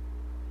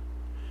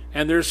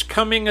 And there's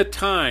coming a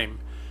time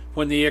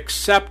when the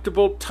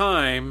acceptable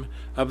time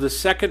of the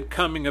second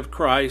coming of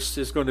Christ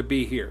is going to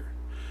be here.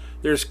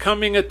 There's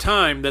coming a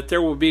time that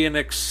there will be an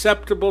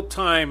acceptable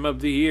time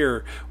of the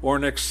year, or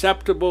an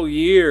acceptable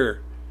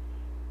year,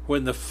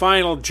 when the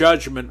final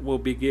judgment will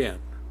begin.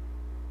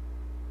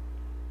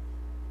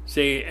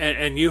 See,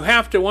 and you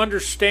have to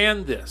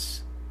understand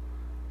this,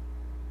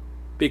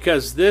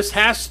 because this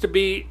has to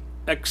be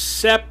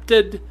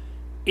accepted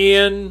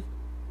in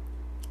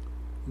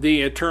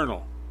the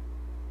eternal.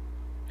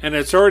 And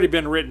it's already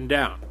been written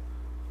down.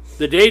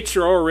 The dates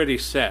are already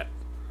set.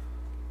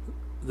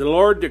 The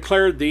Lord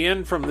declared the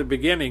end from the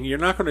beginning. You're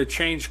not going to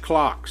change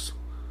clocks.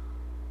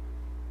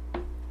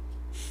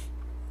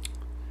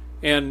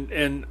 And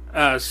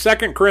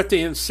 2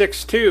 Corinthians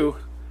 6:2,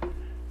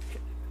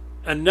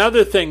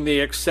 another thing, the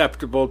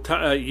acceptable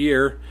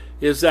year,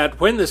 is that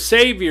when the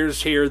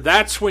Savior's here,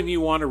 that's when you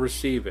want to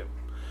receive him.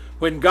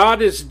 When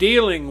God is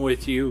dealing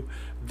with you,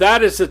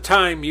 that is the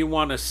time you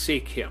want to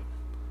seek him.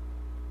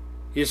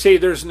 You see,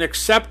 there's an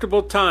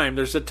acceptable time.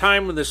 There's a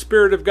time when the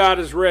Spirit of God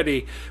is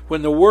ready,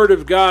 when the Word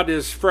of God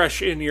is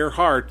fresh in your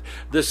heart.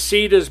 The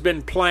seed has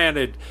been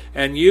planted,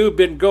 and you've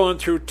been going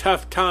through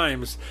tough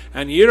times,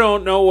 and you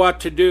don't know what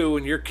to do,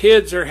 and your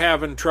kids are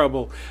having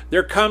trouble.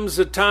 There comes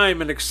a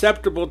time, an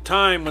acceptable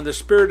time, when the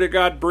Spirit of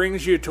God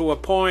brings you to a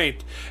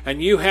point,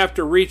 and you have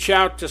to reach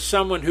out to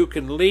someone who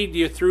can lead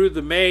you through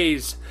the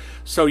maze,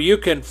 so you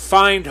can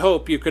find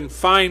hope, you can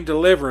find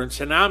deliverance.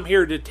 And I'm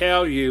here to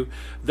tell you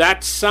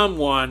that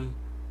someone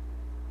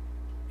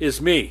is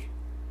me,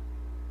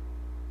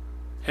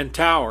 and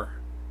Tower,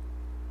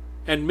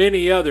 and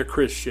many other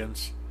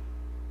Christians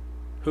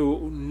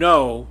who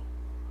know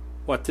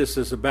what this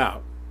is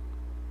about.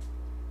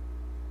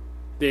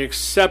 The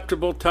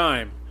acceptable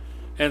time.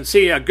 And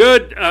see, a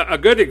good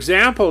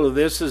example of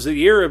this is the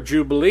year of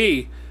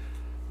Jubilee,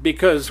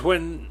 because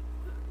when,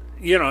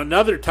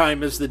 another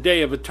time is the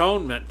Day of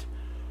Atonement,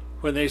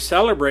 when they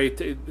celebrate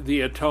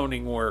the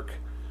atoning work.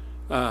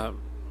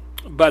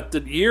 But the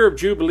year of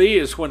Jubilee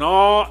is when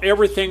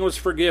everything was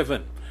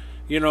forgiven.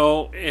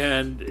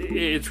 and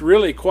it's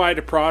really quite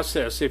a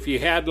process. If you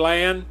had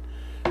land,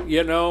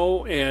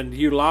 and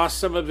you lost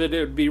some of it, it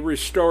would be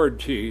restored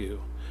to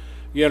you.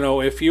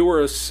 If you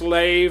were a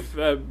slave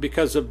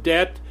because of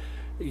debt,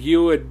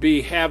 you would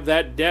have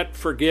that debt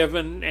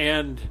forgiven,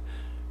 and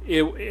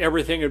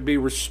everything would be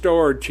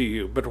restored to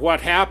you. But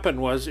what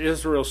happened was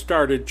Israel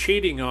started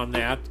cheating on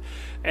that,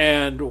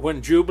 and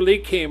when Jubilee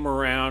came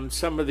around,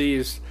 some of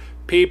these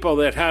people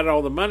that had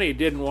all the money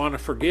didn't want to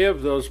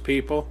forgive those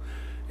people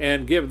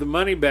and give the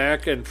money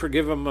back and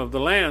forgive them of the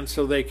land,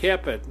 so they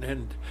kept it.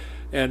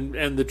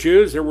 And the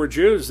Jews, there were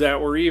Jews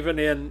that were even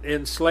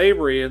in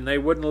slavery, and they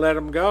wouldn't let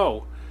them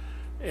go.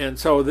 And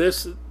so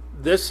this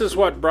is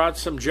what brought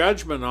some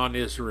judgment on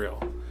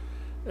Israel.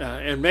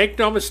 And make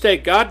no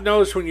mistake, God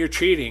knows when you're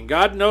cheating.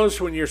 God knows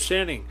when you're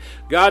sinning.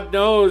 God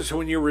knows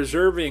when you're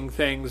reserving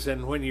things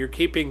and when you're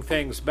keeping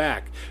things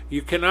back.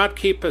 You cannot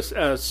keep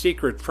a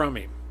secret from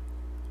Him.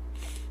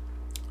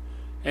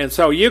 And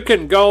so you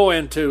can go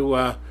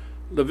into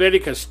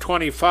Leviticus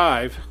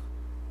 25,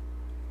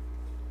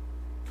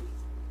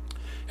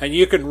 and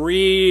you can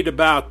read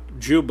about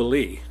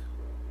Jubilee.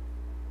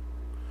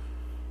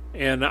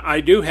 And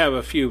I do have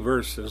a few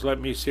verses. Let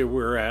me see where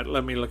we're at.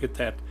 Let me look at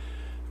that.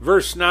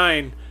 Verse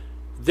 9,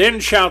 Then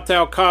shalt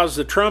thou cause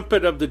the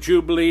trumpet of the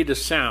Jubilee to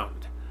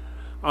sound.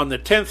 On the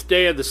 10th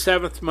day of the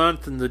 7th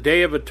month, and the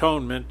day of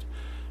atonement,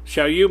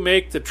 shall you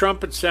make the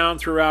trumpet sound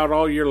throughout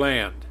all your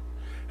land.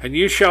 And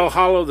you shall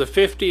hallow the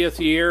 50th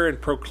year, and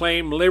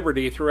proclaim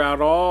liberty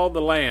throughout all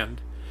the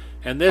land.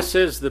 And this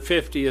is the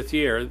 50th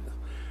year.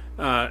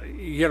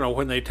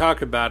 When they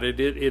talk about it,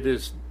 it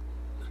is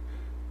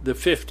the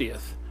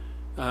 50th.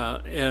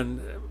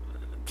 And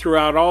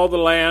throughout all the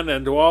land,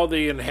 and to all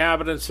the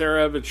inhabitants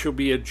thereof, it shall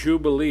be a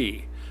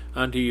jubilee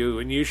unto you.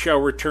 And you shall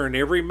return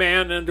every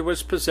man unto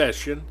his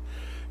possession.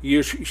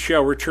 You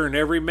shall return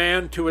every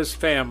man to his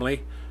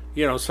family.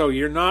 So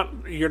you're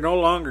no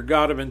longer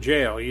got them in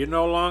jail. You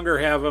no longer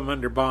have them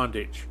under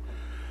bondage.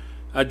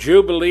 A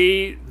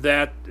jubilee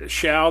that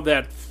shall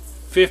that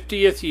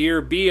 50th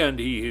year be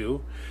unto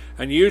you,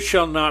 and you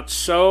shall not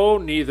sow,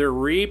 neither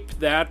reap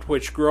that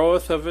which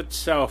groweth of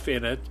itself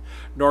in it,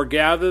 nor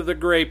gather the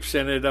grapes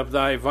in it of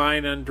thy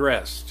vine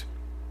undressed.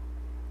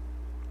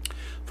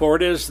 For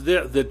it is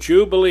the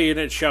Jubilee, and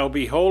it shall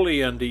be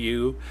holy unto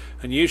you,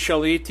 and you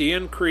shall eat the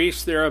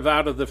increase thereof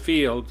out of the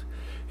field.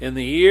 In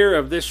the year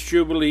of this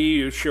Jubilee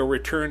you shall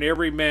return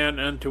every man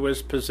unto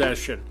his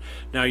possession.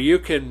 Now you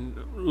can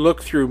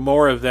look through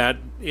more of that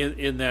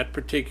in that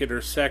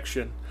particular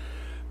section.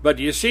 But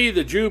you see,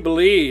 the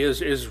Jubilee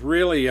is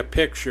really a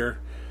picture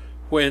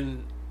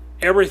when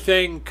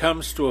everything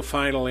comes to a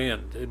final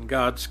end and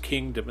God's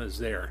kingdom is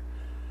there.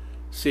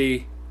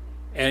 See,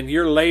 and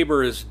your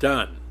labor is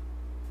done.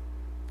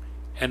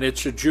 And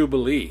it's a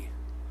Jubilee.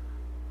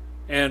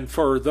 And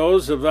for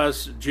those of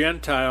us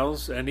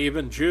Gentiles and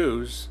even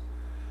Jews,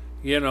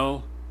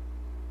 the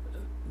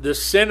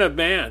sin of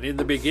man, in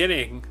the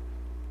beginning,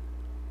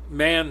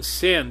 man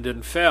sinned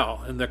and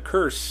fell, and the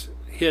curse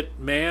hit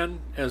man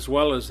as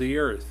well as the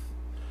earth,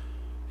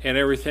 and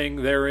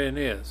everything therein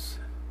is.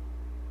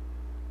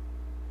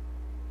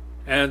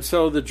 And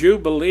so the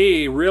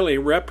Jubilee really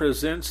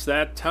represents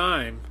that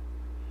time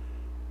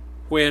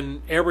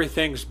when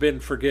everything's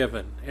been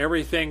forgiven,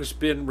 everything's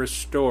been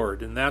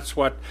restored. And that's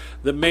what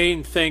the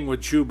main thing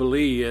with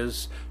Jubilee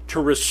is,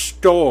 to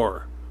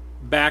restore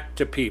back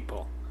to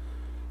people.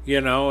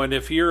 And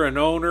if you're an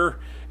owner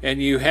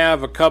and you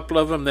have a couple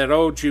of them that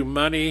owed you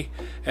money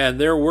and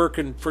they're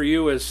working for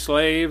you as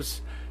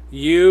slaves,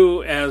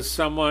 you, as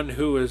someone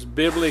who is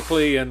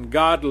biblically and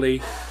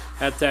godly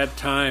at that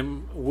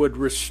time, would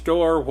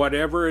restore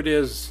whatever it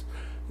is,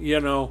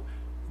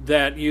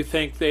 that you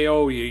think they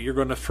owe you. You're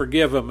going to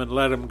forgive them and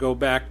let them go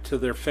back to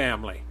their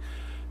family.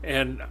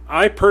 And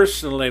I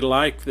personally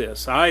like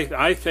this.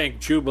 I think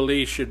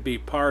Jubilee should be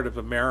part of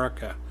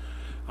America.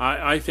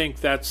 I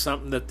think that's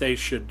something that they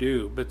should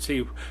do. But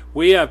see,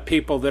 we have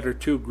people that are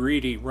too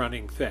greedy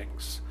running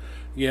things.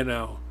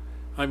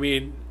 I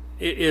mean,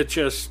 it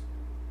just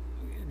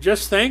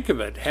think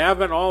of it,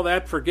 having all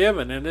that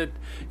forgiven. And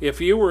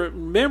if you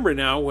remember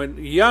now, when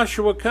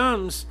Yahshua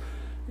comes,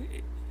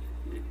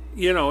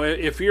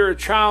 if you're a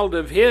child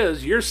of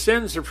His, your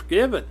sins are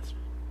forgiven.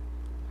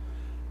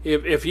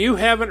 If you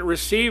haven't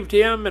received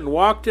Him and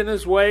walked in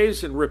His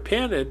ways and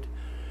repented,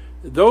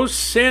 those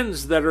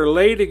sins that are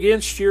laid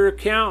against your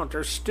account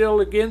are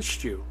still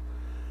against you.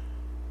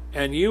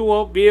 And you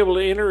won't be able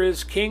to enter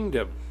His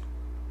kingdom.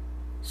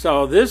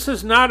 So this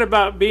is not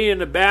about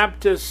being a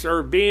Baptist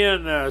or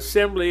being an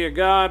Assembly of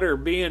God or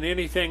being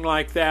anything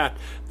like that.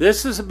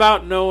 This is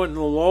about knowing the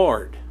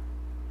Lord.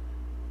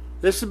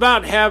 This is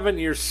about having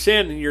your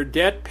sin and your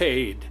debt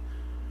paid.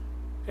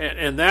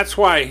 And that's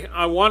why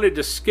I wanted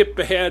to skip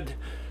ahead,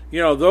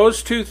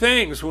 those two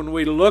things when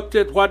we looked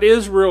at what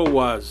Israel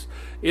was.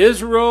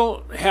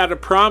 Israel had a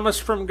promise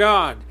from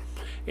God.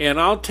 And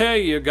I'll tell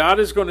you,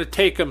 God is going to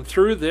take them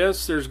through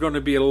this. There's going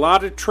to be a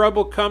lot of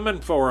trouble coming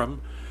for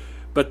them.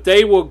 but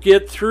they will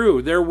get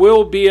through. There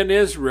will be an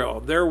Israel.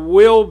 There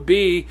will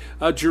be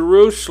a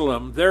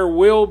Jerusalem. There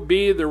will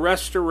be the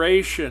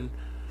restoration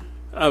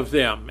of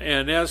them.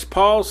 And as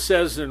Paul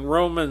says in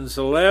Romans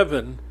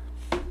 11,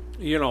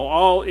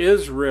 all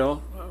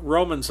Israel,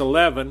 Romans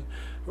 11,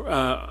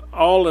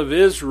 all of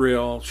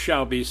Israel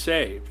shall be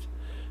saved.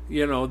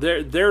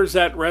 There's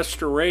that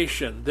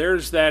restoration.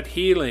 There's that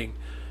healing.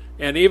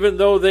 And even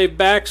though they've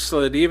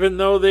backslid, even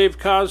though they've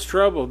caused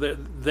trouble,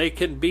 they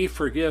can be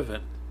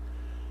forgiven.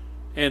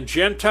 And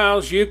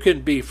Gentiles, you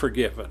can be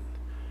forgiven.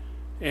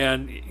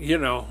 And,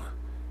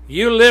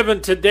 you live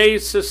in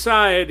today's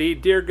society,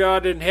 dear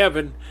God in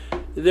heaven,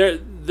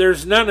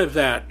 there's none of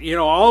that.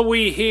 All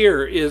we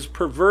hear is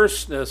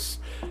perverseness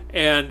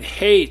and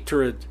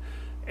hatred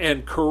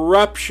and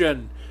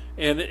corruption.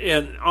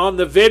 And on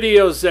the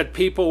videos that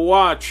people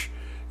watch,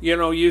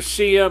 you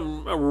see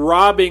them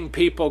robbing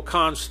people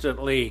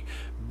constantly,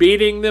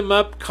 beating them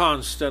up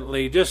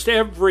constantly, just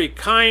every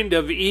kind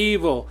of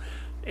evil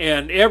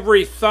and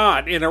every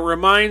thought. And it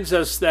reminds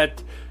us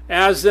that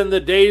as in the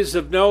days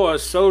of Noah,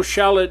 so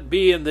shall it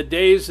be in the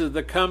days of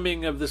the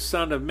coming of the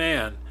Son of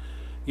Man.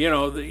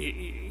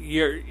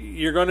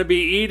 You're going to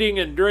be eating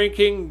and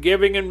drinking,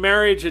 giving in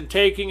marriage and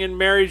taking in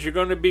marriage. You're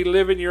going to be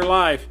living your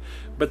life,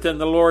 but then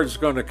the Lord's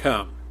going to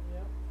come.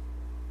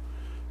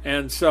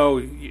 And so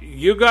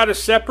you got to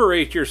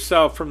separate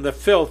yourself from the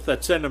filth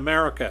that's in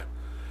America.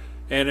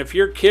 And if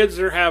your kids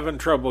are having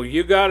trouble,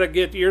 you got to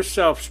get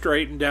yourself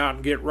straightened out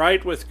and get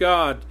right with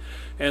God,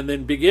 and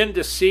then begin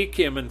to seek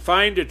Him and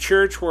find a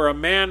church where a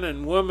man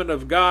and woman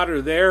of God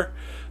are there,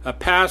 a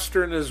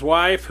pastor and his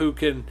wife who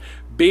can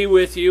be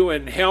with you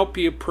and help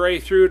you pray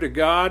through to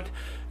God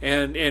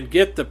and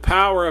get the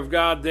power of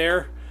God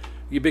there,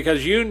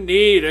 because you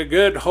need a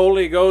good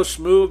Holy Ghost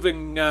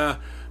moving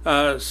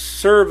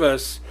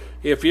service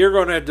if you're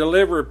going to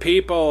deliver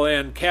people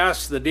and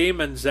cast the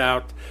demons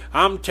out.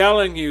 I'm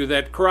telling you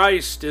that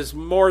Christ is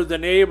more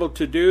than able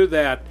to do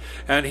that,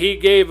 and He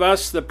gave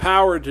us the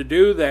power to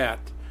do that.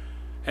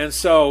 And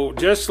so,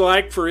 just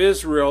like for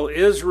Israel,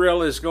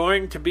 Israel is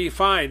going to be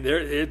fine.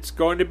 It's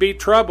going to be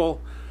trouble,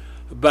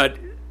 but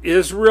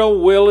Israel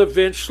will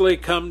eventually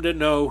come to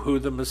know who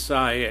the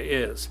Messiah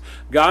is.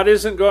 God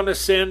isn't going to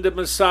send a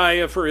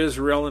Messiah for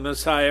Israel and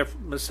a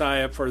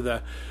Messiah for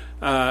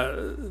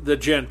the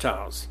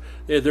Gentiles.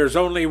 There's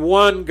only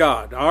one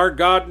God, our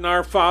God and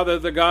our Father,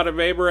 the God of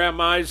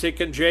Abraham, Isaac,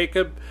 and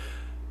Jacob,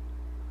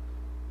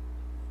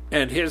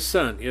 and His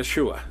Son,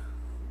 Yeshua,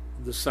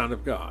 the Son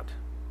of God.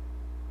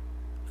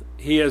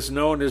 He is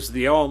known as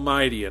the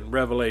Almighty in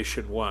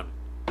Revelation 1.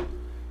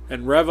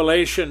 In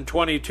Revelation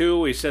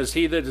 22, He says,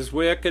 He that is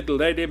wicked,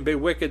 let him be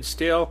wicked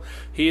still.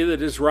 He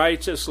that is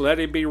righteous, let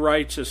him be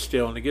righteous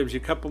still. And He gives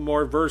you a couple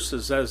more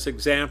verses as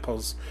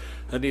examples.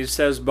 And He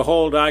says,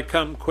 Behold, I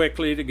come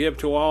quickly to give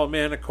to all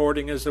men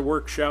according as the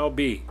work shall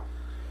be.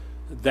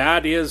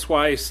 That is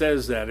why He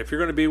says that. If you're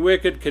going to be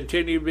wicked,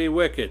 continue to be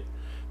wicked.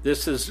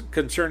 This is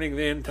concerning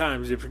the end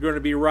times. If you're going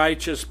to be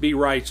righteous, be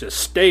righteous.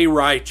 Stay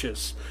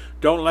righteous.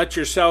 Don't let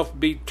yourself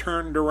be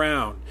turned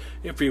around.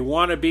 If you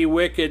want to be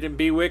wicked and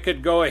be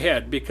wicked, go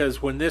ahead,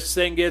 because when this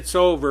thing gets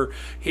over,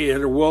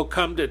 it will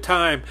come to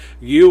time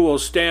you will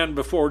stand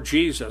before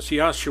Jesus,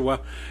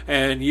 Yeshua,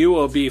 and you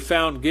will be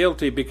found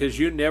guilty because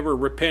you never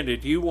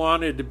repented. You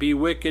wanted to be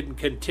wicked and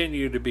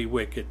continue to be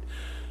wicked.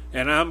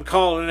 And I'm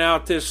calling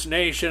out this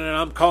nation, and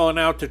I'm calling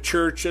out the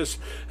churches,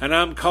 and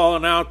I'm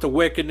calling out the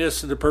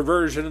wickedness and the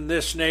perversion in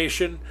this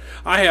nation.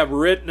 I have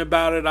written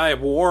about it. I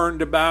have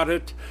warned about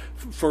it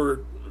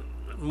for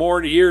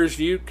more years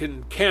you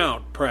can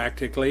count,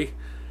 practically.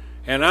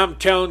 And I'm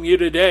telling you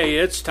today,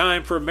 it's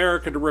time for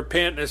America to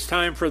repent, and it's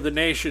time for the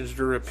nations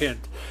to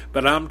repent.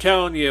 But I'm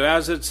telling you,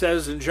 as it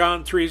says in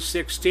John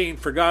 3:16,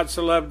 For God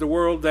so loved the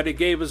world that He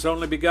gave His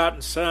only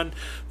begotten Son,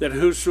 that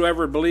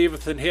whosoever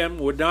believeth in Him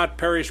would not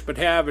perish but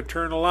have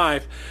eternal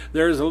life.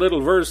 There's a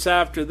little verse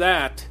after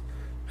that,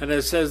 and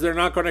it says they're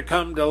not going to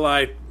come to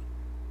light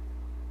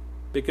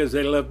because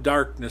they love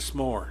darkness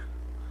more.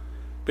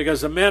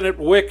 Because the minute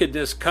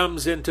wickedness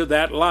comes into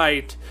that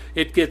light,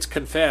 it gets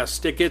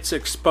confessed, it gets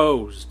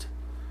exposed.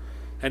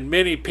 And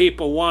many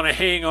people want to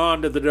hang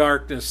on to the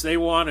darkness. They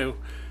want to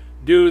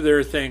do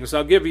their things.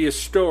 I'll give you a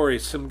story.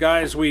 Some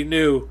guys we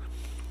knew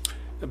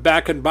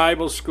back in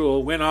Bible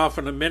school went off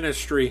in a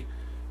ministry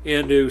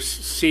into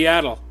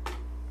Seattle.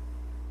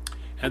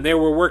 And they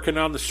were working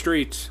on the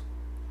streets.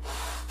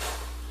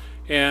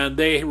 And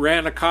they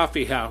ran a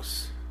coffee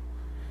house.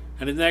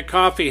 And in that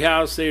coffee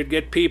house, they would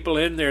get people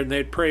in there and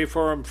they'd pray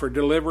for them for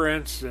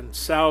deliverance and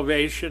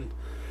salvation.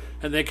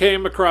 And they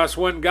came across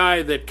one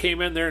guy that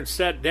came in there and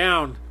sat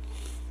down.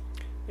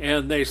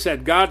 And they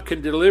said, God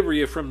can deliver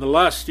you from the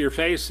lust you're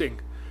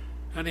facing.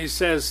 And he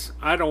says,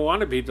 I don't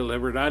want to be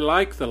delivered. I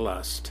like the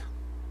lust.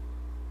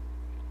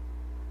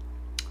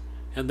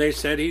 And they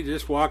said he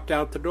just walked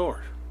out the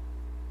door.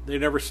 They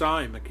never saw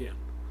him again.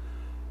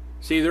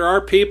 See, there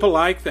are people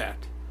like that.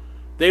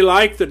 They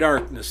like the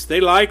darkness. They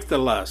like the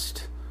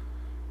lust.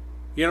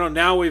 You know,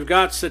 now we've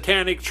got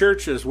satanic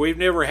churches. We've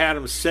never had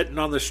them sitting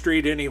on the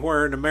street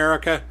anywhere in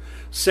America.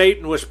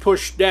 Satan was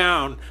pushed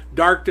down.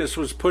 Darkness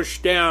was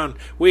pushed down.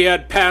 We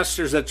had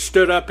pastors that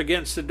stood up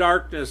against the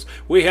darkness.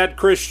 We had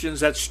Christians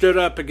that stood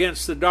up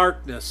against the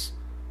darkness.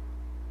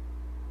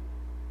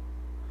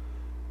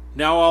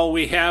 Now all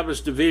we have is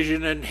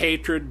division and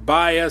hatred,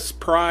 bias,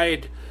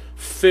 pride,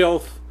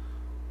 filth,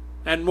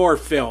 and more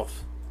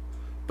filth.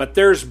 But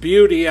there's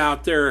beauty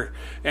out there,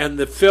 and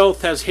the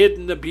filth has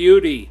hidden the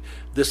beauty.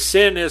 The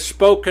sin has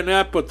spoken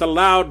up with a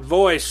loud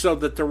voice so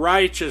that the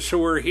righteous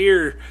who are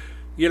here,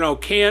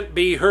 can't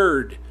be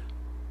heard.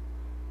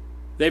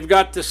 They've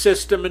got the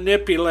system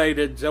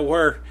manipulated to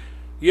where,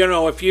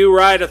 if you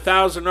write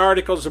 1,000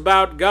 articles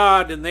about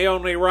God and they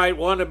only write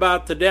one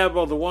about the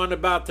devil, the one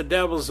about the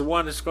devil is the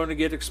one that's going to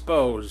get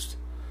exposed.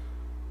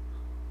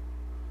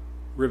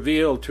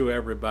 Revealed to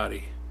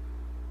everybody.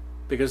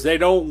 Because they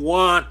don't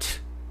want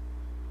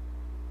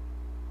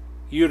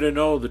you to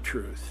know the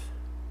truth.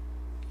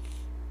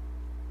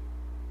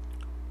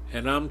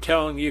 And I'm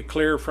telling you,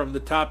 clear from the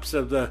tops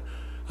of the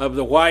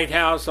White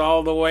House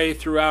all the way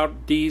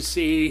throughout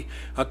D.C.,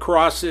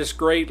 across this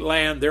great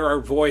land, there are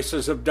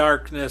voices of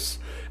darkness,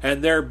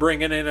 and they're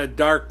bringing in a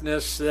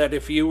darkness that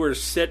if you were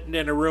sitting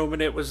in a room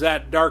and it was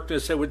that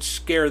darkness, it would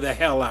scare the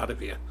hell out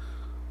of you.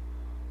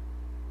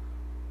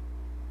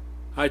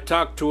 I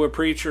talked to a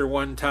preacher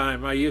one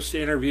time. I used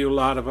to interview a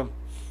lot of them,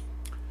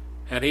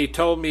 and he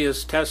told me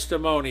his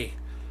testimony.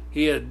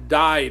 He had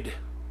died,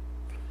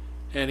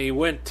 and he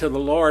went to the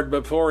Lord.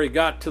 Before he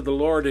got to the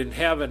Lord in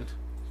heaven,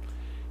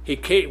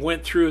 he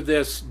went through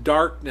this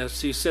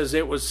darkness. He says,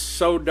 it was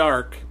so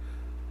dark,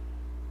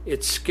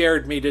 it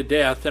scared me to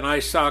death, and I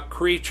saw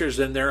creatures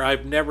in there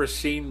I've never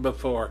seen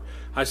before.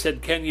 I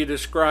said, can you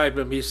describe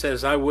them? He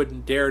says, I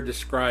wouldn't dare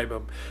describe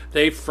them.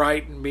 They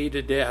frightened me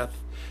to death.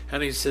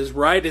 And he says,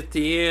 right at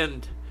the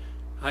end,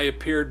 I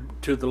appeared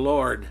to the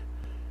Lord.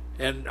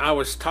 And I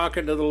was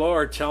talking to the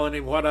Lord, telling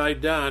him what I'd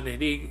done.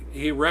 And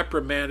he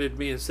reprimanded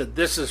me and said,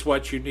 this is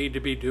what you need to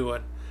be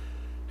doing.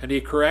 And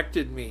he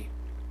corrected me.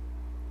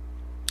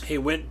 He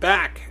went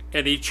back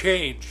and he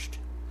changed.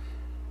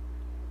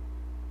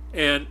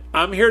 And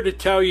I'm here to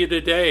tell you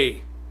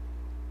today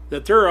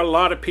that there are a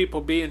lot of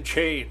people being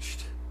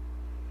changed.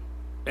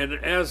 And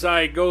as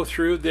I go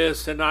through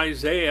this in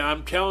Isaiah,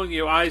 I'm telling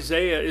you,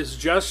 Isaiah is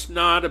just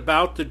not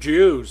about the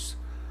Jews.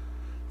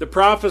 The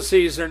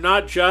prophecies are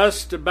not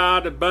just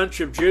about a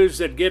bunch of Jews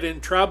that get in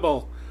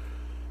trouble.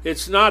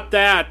 It's not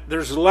that.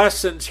 There's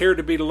lessons here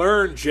to be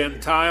learned,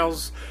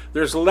 Gentiles.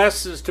 There's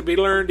lessons to be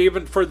learned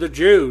even for the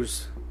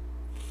Jews.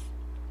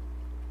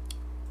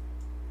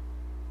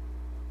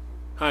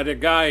 I had a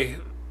guy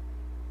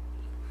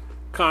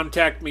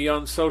contact me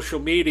on social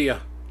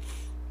media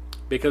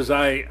because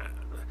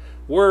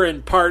we're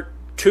in part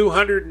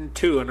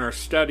 202 in our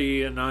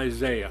study in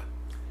Isaiah.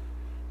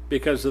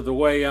 Because of the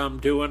way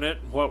I'm doing it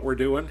and what we're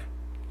doing.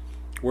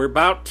 We're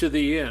about to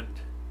the end.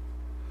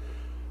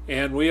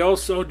 And we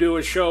also do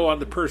a show on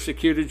the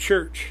persecuted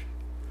church.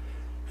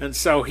 And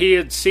so he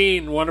had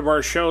seen one of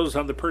our shows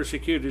on the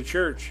persecuted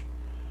church.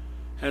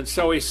 And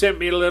so he sent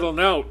me a little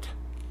note.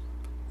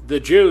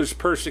 The Jews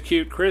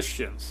persecute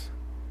Christians.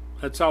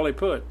 That's all he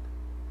put.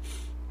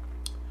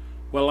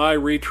 Well, I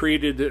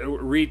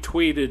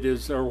retweeted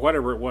his, or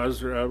whatever it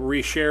was,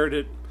 reshared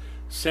it,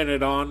 sent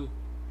it on.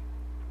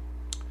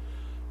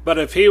 But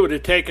if he would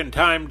have taken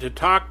time to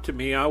talk to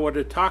me, I would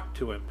have talked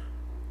to him.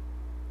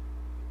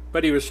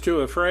 But he was too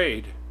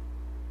afraid.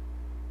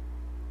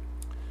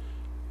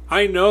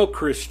 I know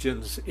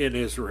Christians in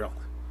Israel.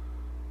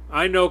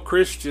 I know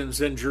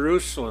Christians in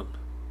Jerusalem.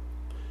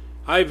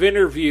 I've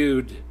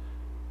interviewed,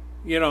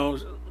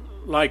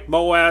 like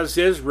Moaz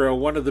Israel,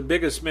 one of the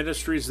biggest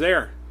ministries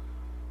there.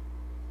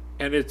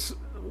 And it's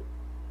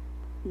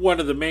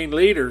one of the main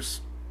leaders.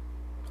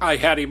 I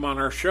had him on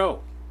our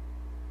show.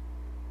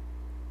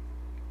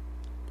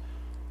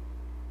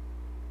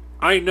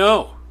 I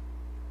know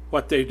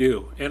what they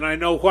do, and I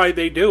know why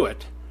they do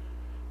it.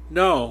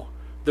 No,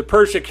 the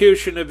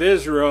persecution of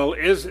Israel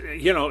is,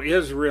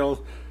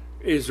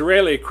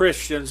 Israeli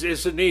Christians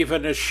isn't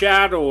even a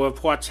shadow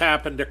of what's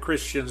happened to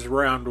Christians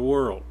around the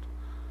world.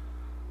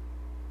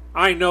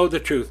 I know the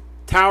truth.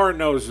 Tower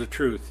knows the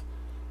truth.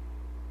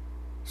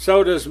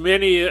 So does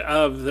many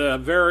of the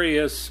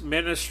various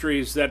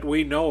ministries that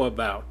we know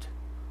about.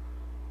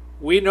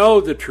 We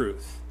know the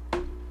truth,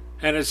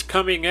 and it's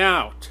coming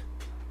out.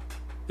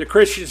 The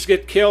Christians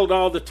get killed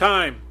all the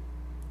time.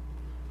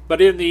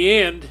 But in the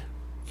end,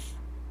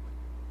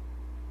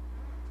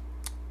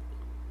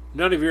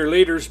 none of your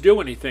leaders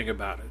do anything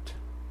about it.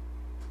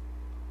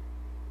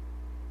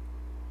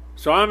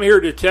 So I'm here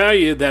to tell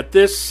you that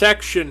this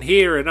section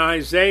here in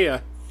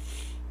Isaiah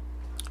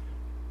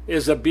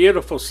is a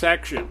beautiful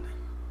section.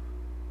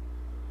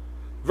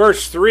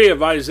 Verse 3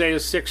 of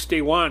Isaiah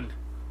 61.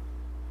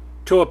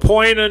 To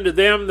appoint unto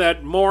them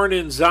that mourn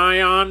in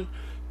Zion,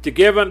 to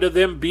give unto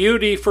them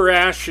beauty for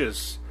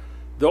ashes,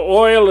 the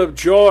oil of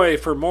joy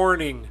for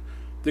mourning,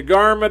 the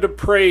garment of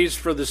praise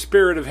for the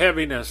spirit of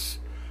heaviness,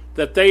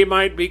 that they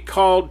might be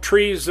called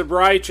trees of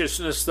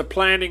righteousness, the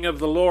planting of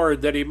the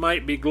Lord, that he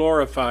might be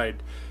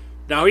glorified.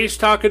 Now he's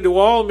talking to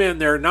all men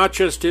there, not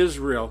just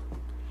Israel.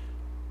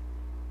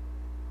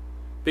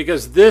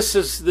 Because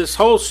this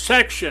whole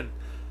section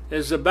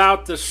is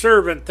about the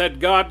servant that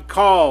God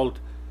called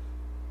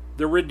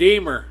the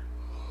Redeemer.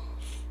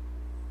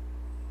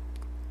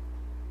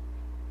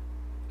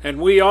 And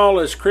we all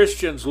as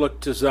Christians look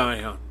to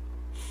Zion.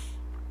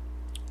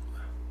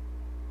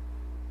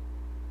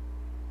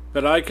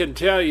 But I can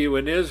tell you,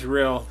 in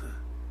Israel,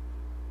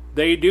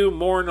 they do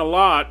mourn a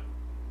lot,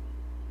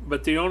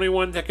 but the only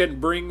one that can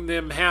bring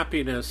them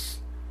happiness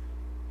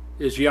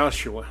is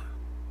Yahshua,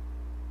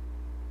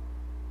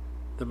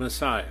 the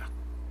Messiah.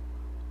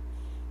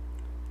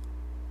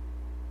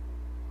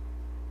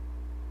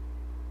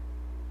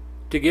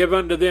 To give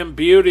unto them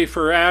beauty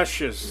for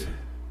ashes,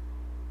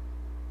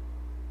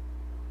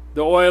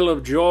 the oil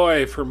of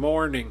joy for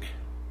mourning.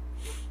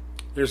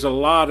 There's a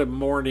lot of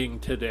mourning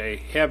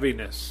today,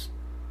 heaviness.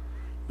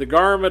 The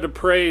garment of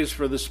praise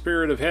for the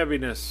spirit of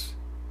heaviness,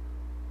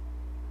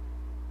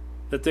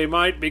 that they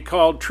might be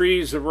called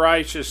trees of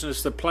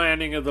righteousness, the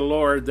planting of the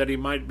Lord, that he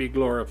might be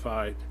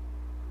glorified.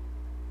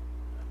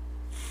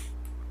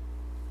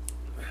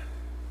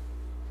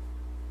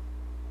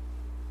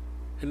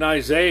 In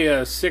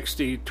Isaiah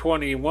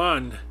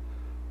 60:21,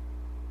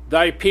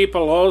 thy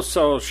people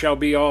also shall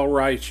be all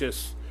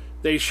righteous.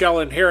 They shall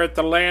inherit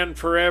the land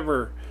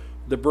forever.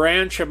 The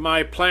branch of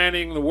my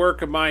planting, the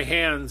work of my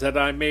hands, that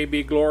I may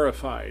be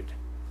glorified.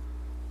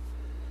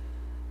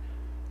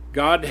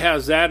 God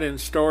has that in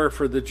store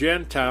for the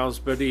Gentiles,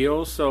 but he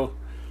also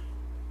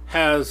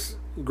has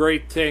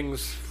great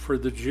things for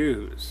the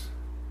Jews.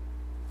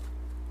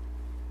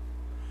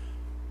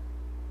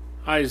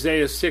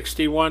 Isaiah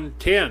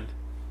 61:10,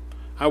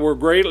 I will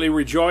greatly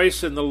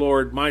rejoice in the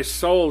Lord. My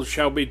soul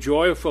shall be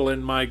joyful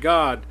in my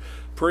God.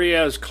 For he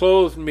has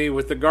clothed me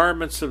with the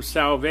garments of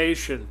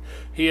salvation.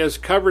 He has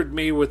covered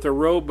me with a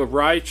robe of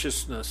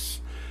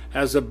righteousness.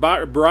 As a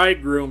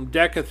bridegroom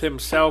decketh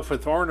himself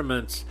with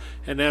ornaments,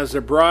 and as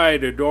a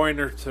bride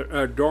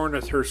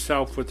adorneth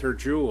herself with her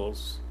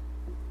jewels.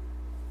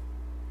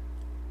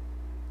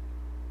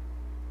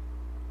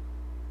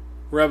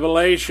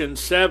 Revelation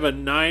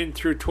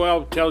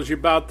 7:9-12 tells you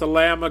about the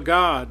Lamb of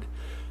God.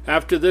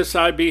 After this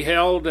I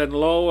beheld, and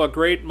lo, a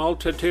great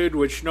multitude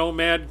which no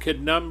man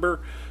could number,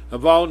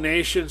 of all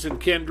nations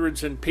and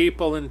kindreds and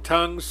people and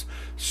tongues,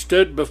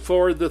 stood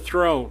before the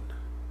throne,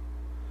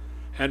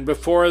 and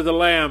before the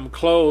Lamb,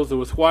 clothed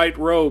with white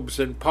robes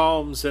and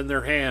palms in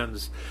their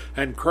hands,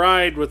 and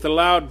cried with a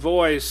loud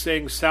voice,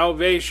 saying,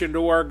 Salvation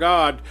to our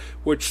God,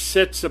 which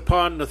sits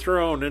upon the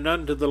throne, and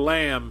unto the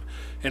Lamb.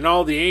 And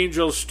all the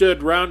angels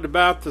stood round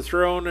about the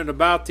throne, and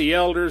about the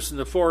elders and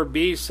the four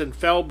beasts, and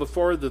fell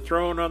before the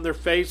throne on their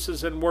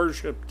faces, and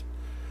worshipped,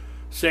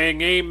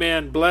 saying,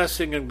 Amen,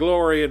 blessing and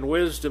glory and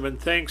wisdom and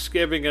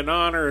thanksgiving and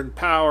honor and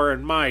power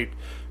and might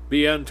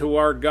be unto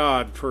our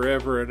God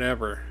forever and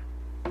ever.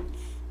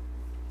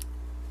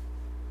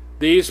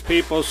 These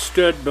people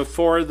stood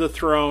before the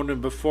throne and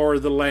before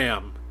the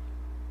Lamb.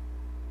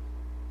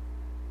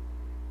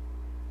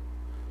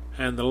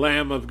 And the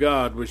Lamb of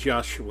God was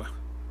Yahshua.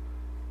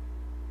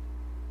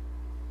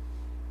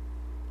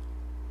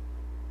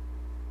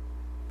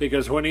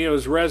 Because when he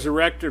was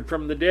resurrected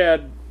from the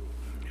dead,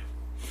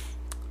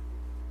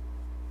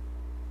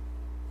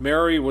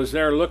 Mary was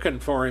there looking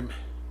for him,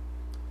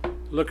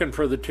 looking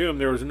for the tomb.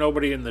 There was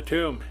nobody in the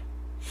tomb.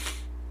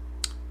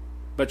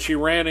 But she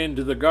ran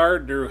into the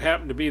gardener, who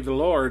happened to be the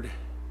Lord,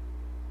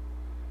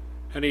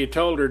 and he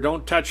told her,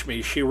 Don't touch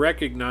me. She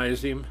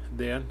recognized him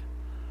then.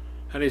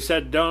 And he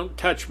said, Don't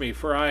touch me,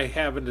 for I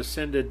haven't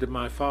ascended to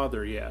my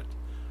Father yet.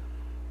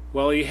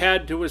 Well, he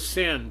had to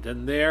ascend,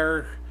 and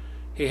there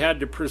he had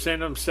to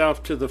present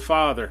himself to the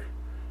Father.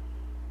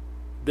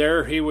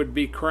 There he would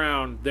be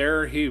crowned.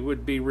 There he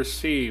would be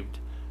received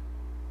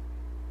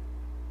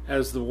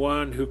as the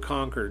one who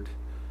conquered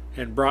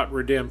and brought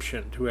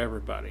redemption to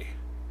everybody.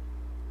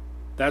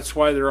 That's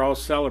why they're all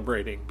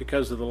celebrating,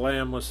 because the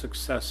Lamb was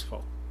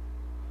successful.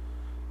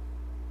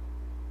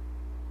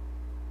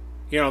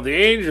 You know, the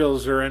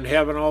angels are in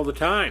heaven all the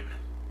time.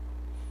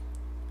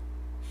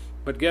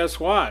 But guess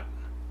what?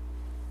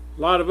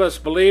 A lot of us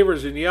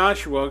believers in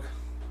Yahshua,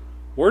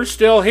 we're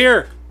still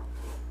here.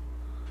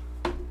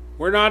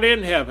 We're not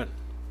in heaven.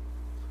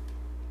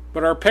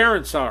 But our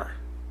parents are.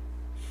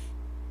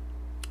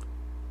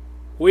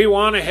 We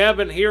want a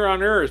heaven here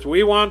on earth.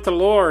 We want the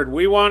Lord.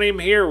 We want him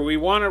here. We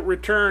want it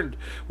returned.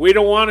 We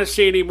don't want to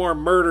see any more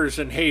murders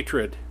and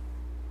hatred.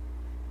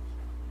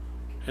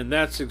 And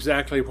that's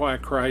exactly why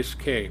Christ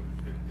came.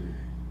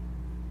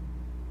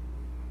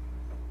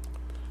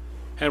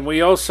 And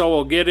we also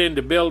will get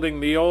into building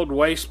the old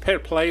waste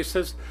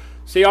places.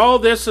 See, all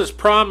this is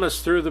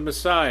promised through the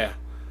Messiah.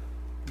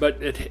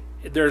 But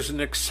there's an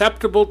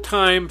acceptable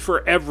time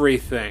for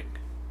everything.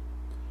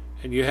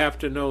 And you have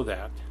to know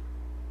that.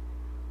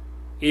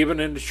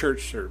 Even in the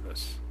church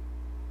service.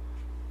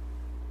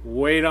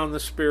 Wait on the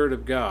Spirit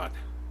of God,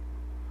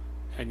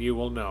 and you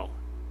will know.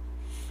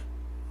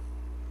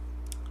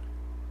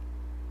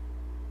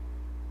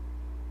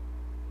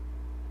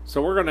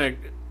 So we're going to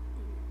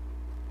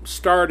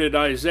start at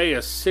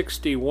Isaiah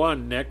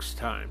 61 next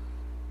time.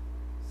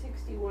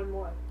 61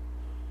 what?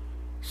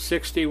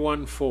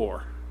 61:4.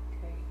 Okay.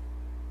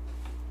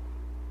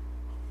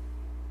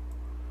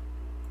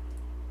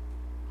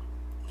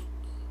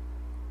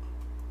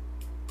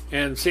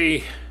 And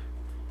see,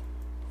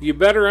 you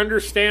better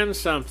understand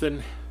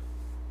something.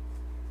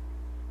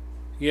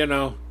 You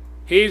know,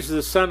 he's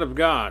the Son of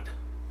God.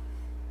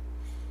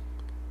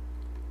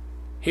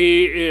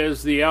 He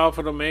is the Alpha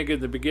and Omega,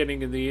 the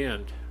beginning and the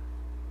end.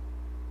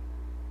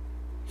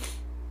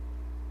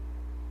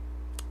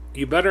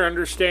 You better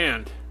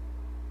understand.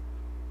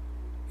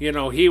 You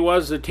know, he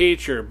was a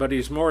teacher, but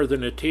he's more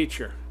than a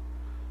teacher.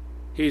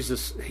 He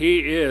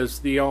is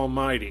the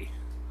Almighty.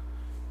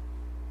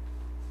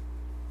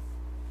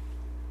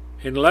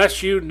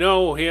 Unless you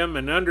know him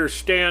and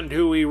understand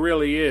who he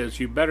really is,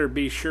 you better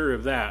be sure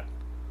of that.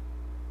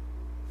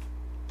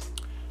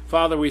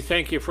 Father, we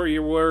thank you for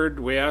your word.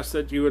 We ask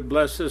that you would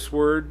bless this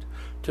word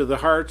to the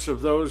hearts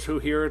of those who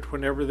hear it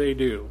whenever they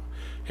do.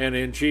 And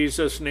in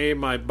Jesus'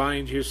 name, I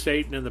bind you,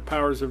 Satan, and the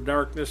powers of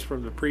darkness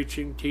from the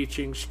preaching,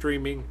 teaching,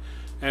 streaming,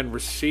 and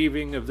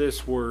receiving of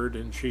this word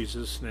in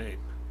Jesus' name.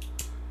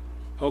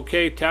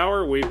 Okay,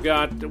 Tower, we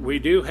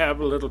do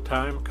have a little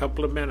time, a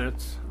couple of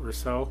minutes or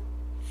so.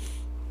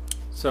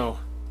 So.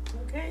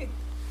 Okay.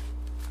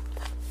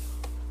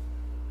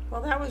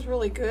 Well, that was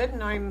really good,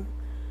 and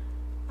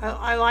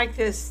I like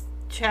this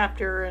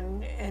chapter,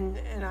 and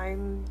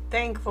I'm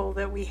thankful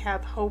that we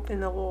have hope in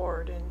the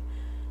Lord, and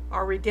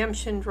our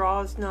redemption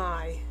draws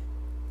nigh,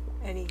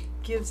 and he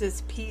gives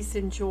us peace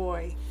and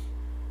joy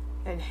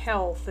and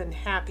health and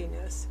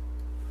happiness.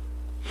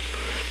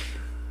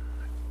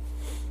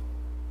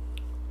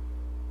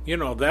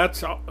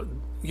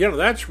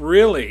 That's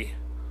really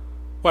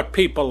what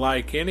people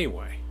like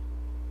anyway.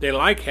 They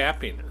like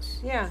happiness.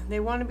 Yeah, they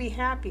want to be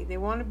happy. They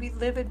want to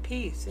live at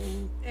peace,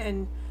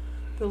 and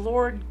the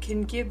Lord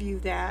can give you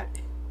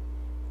that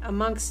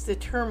amongst the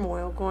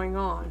turmoil going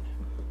on.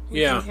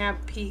 We can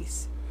have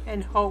peace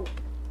and hope.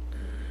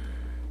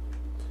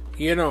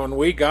 And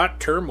we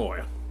got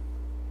turmoil.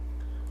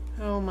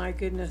 Oh my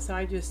goodness,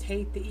 I just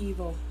hate the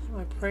evil.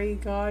 I pray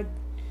God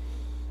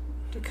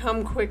to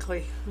come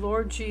quickly.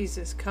 Lord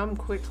Jesus, come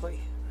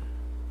quickly.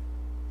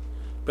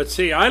 But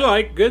see, I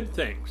like good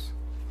things.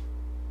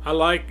 I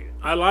like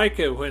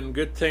it when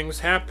good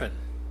things happen.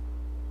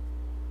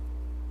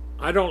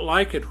 I don't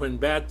like it when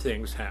bad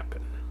things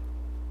happen.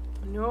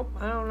 Nope,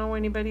 I don't know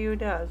anybody who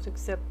does,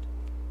 except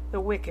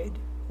the wicked.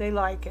 They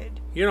like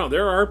it.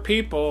 There are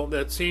people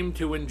that seem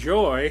to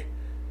enjoy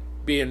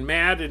being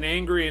mad and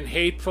angry and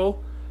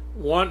hateful,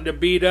 wanting to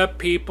beat up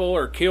people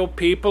or kill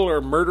people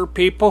or murder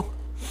people.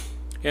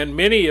 And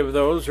many of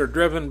those are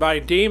driven by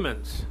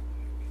demons.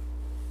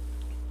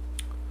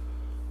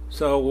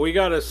 So we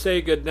got to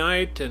say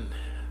goodnight.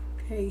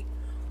 Okay.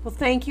 Well,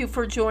 thank you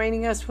for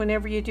joining us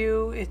whenever you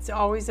do. It's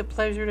always a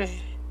pleasure to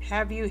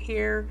have you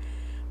here.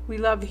 We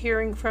love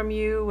hearing from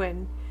you,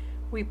 and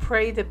we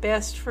pray the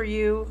best for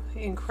you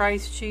in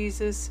Christ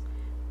Jesus.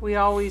 We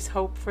always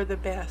hope for the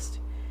best.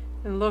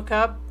 And look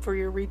up, for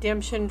your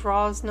redemption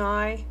draws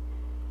nigh,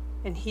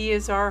 and he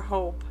is our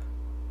hope.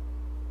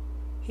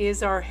 He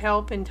is our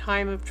help in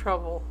time of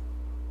trouble.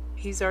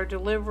 He's our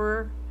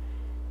deliverer,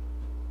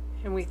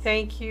 and we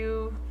thank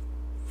you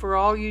for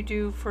all you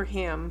do for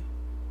him.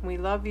 We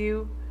love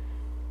you,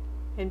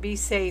 and be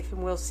safe,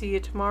 and we'll see you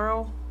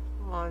tomorrow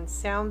on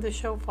Sound the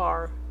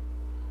Shofar.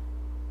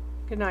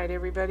 Good night,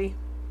 everybody.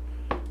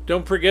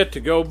 Don't forget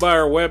to go by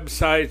our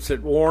websites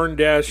at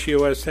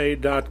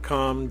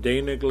warn-usa.com,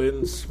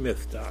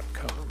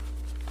 danaglennsmith.com.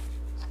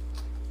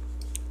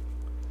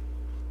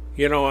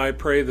 I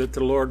pray that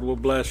the Lord will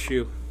bless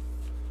you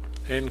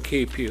and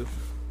keep you.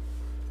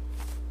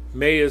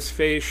 May his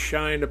face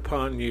shine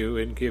upon you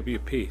and give you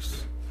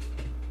peace.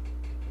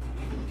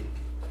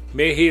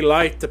 May he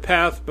light the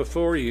path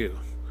before you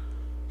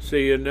so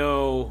you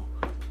know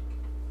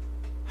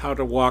how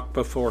to walk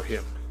before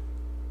him.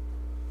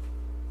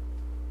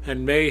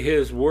 And may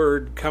his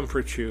word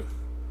comfort you,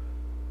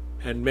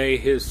 and may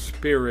his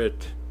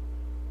spirit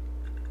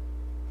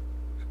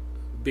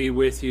be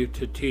with you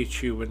to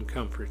teach you and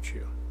comfort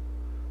you.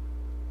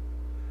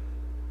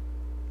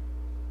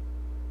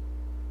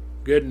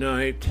 Good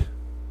night.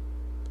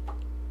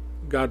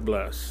 God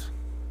bless.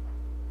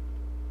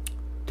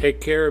 Take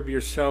care of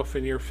yourself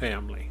and your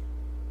family.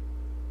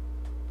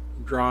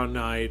 Draw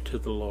nigh to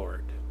the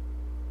Lord.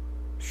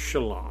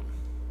 Shalom.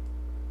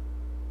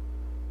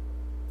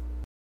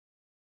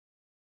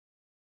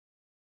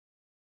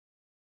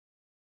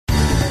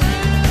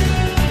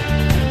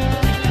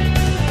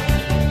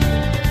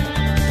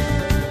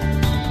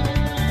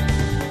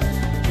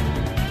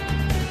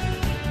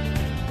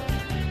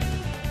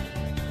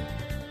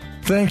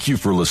 Thank you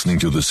for listening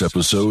to this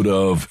episode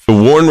of The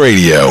Warn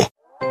Radio.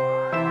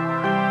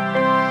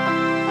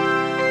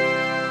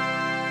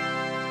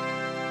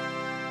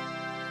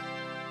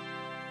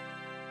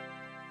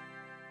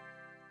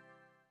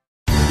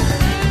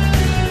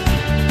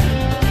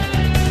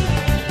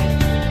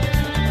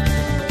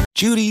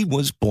 Judy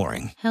was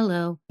boring.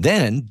 Hello.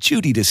 Then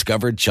Judy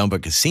discovered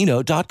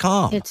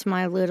ChumbaCasino.com. It's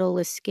my little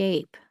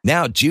escape.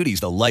 Now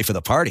Judy's the life of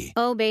the party.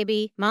 Oh,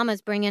 baby,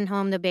 mama's bringing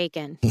home the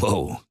bacon.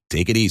 Whoa,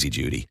 take it easy,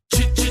 Judy.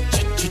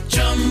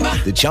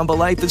 The Chumba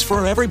life is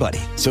for everybody.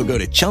 So go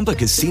to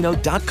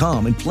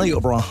ChumbaCasino.com and play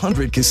over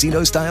 100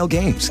 casino-style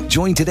games.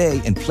 Join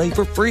today and play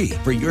for free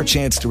for your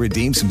chance to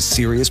redeem some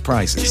serious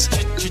prizes.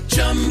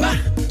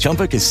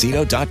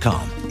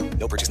 ChumbaCasino.com.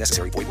 No purchase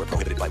necessary. Void where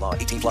prohibited by law.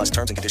 18+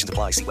 terms and conditions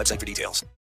apply. See website for details.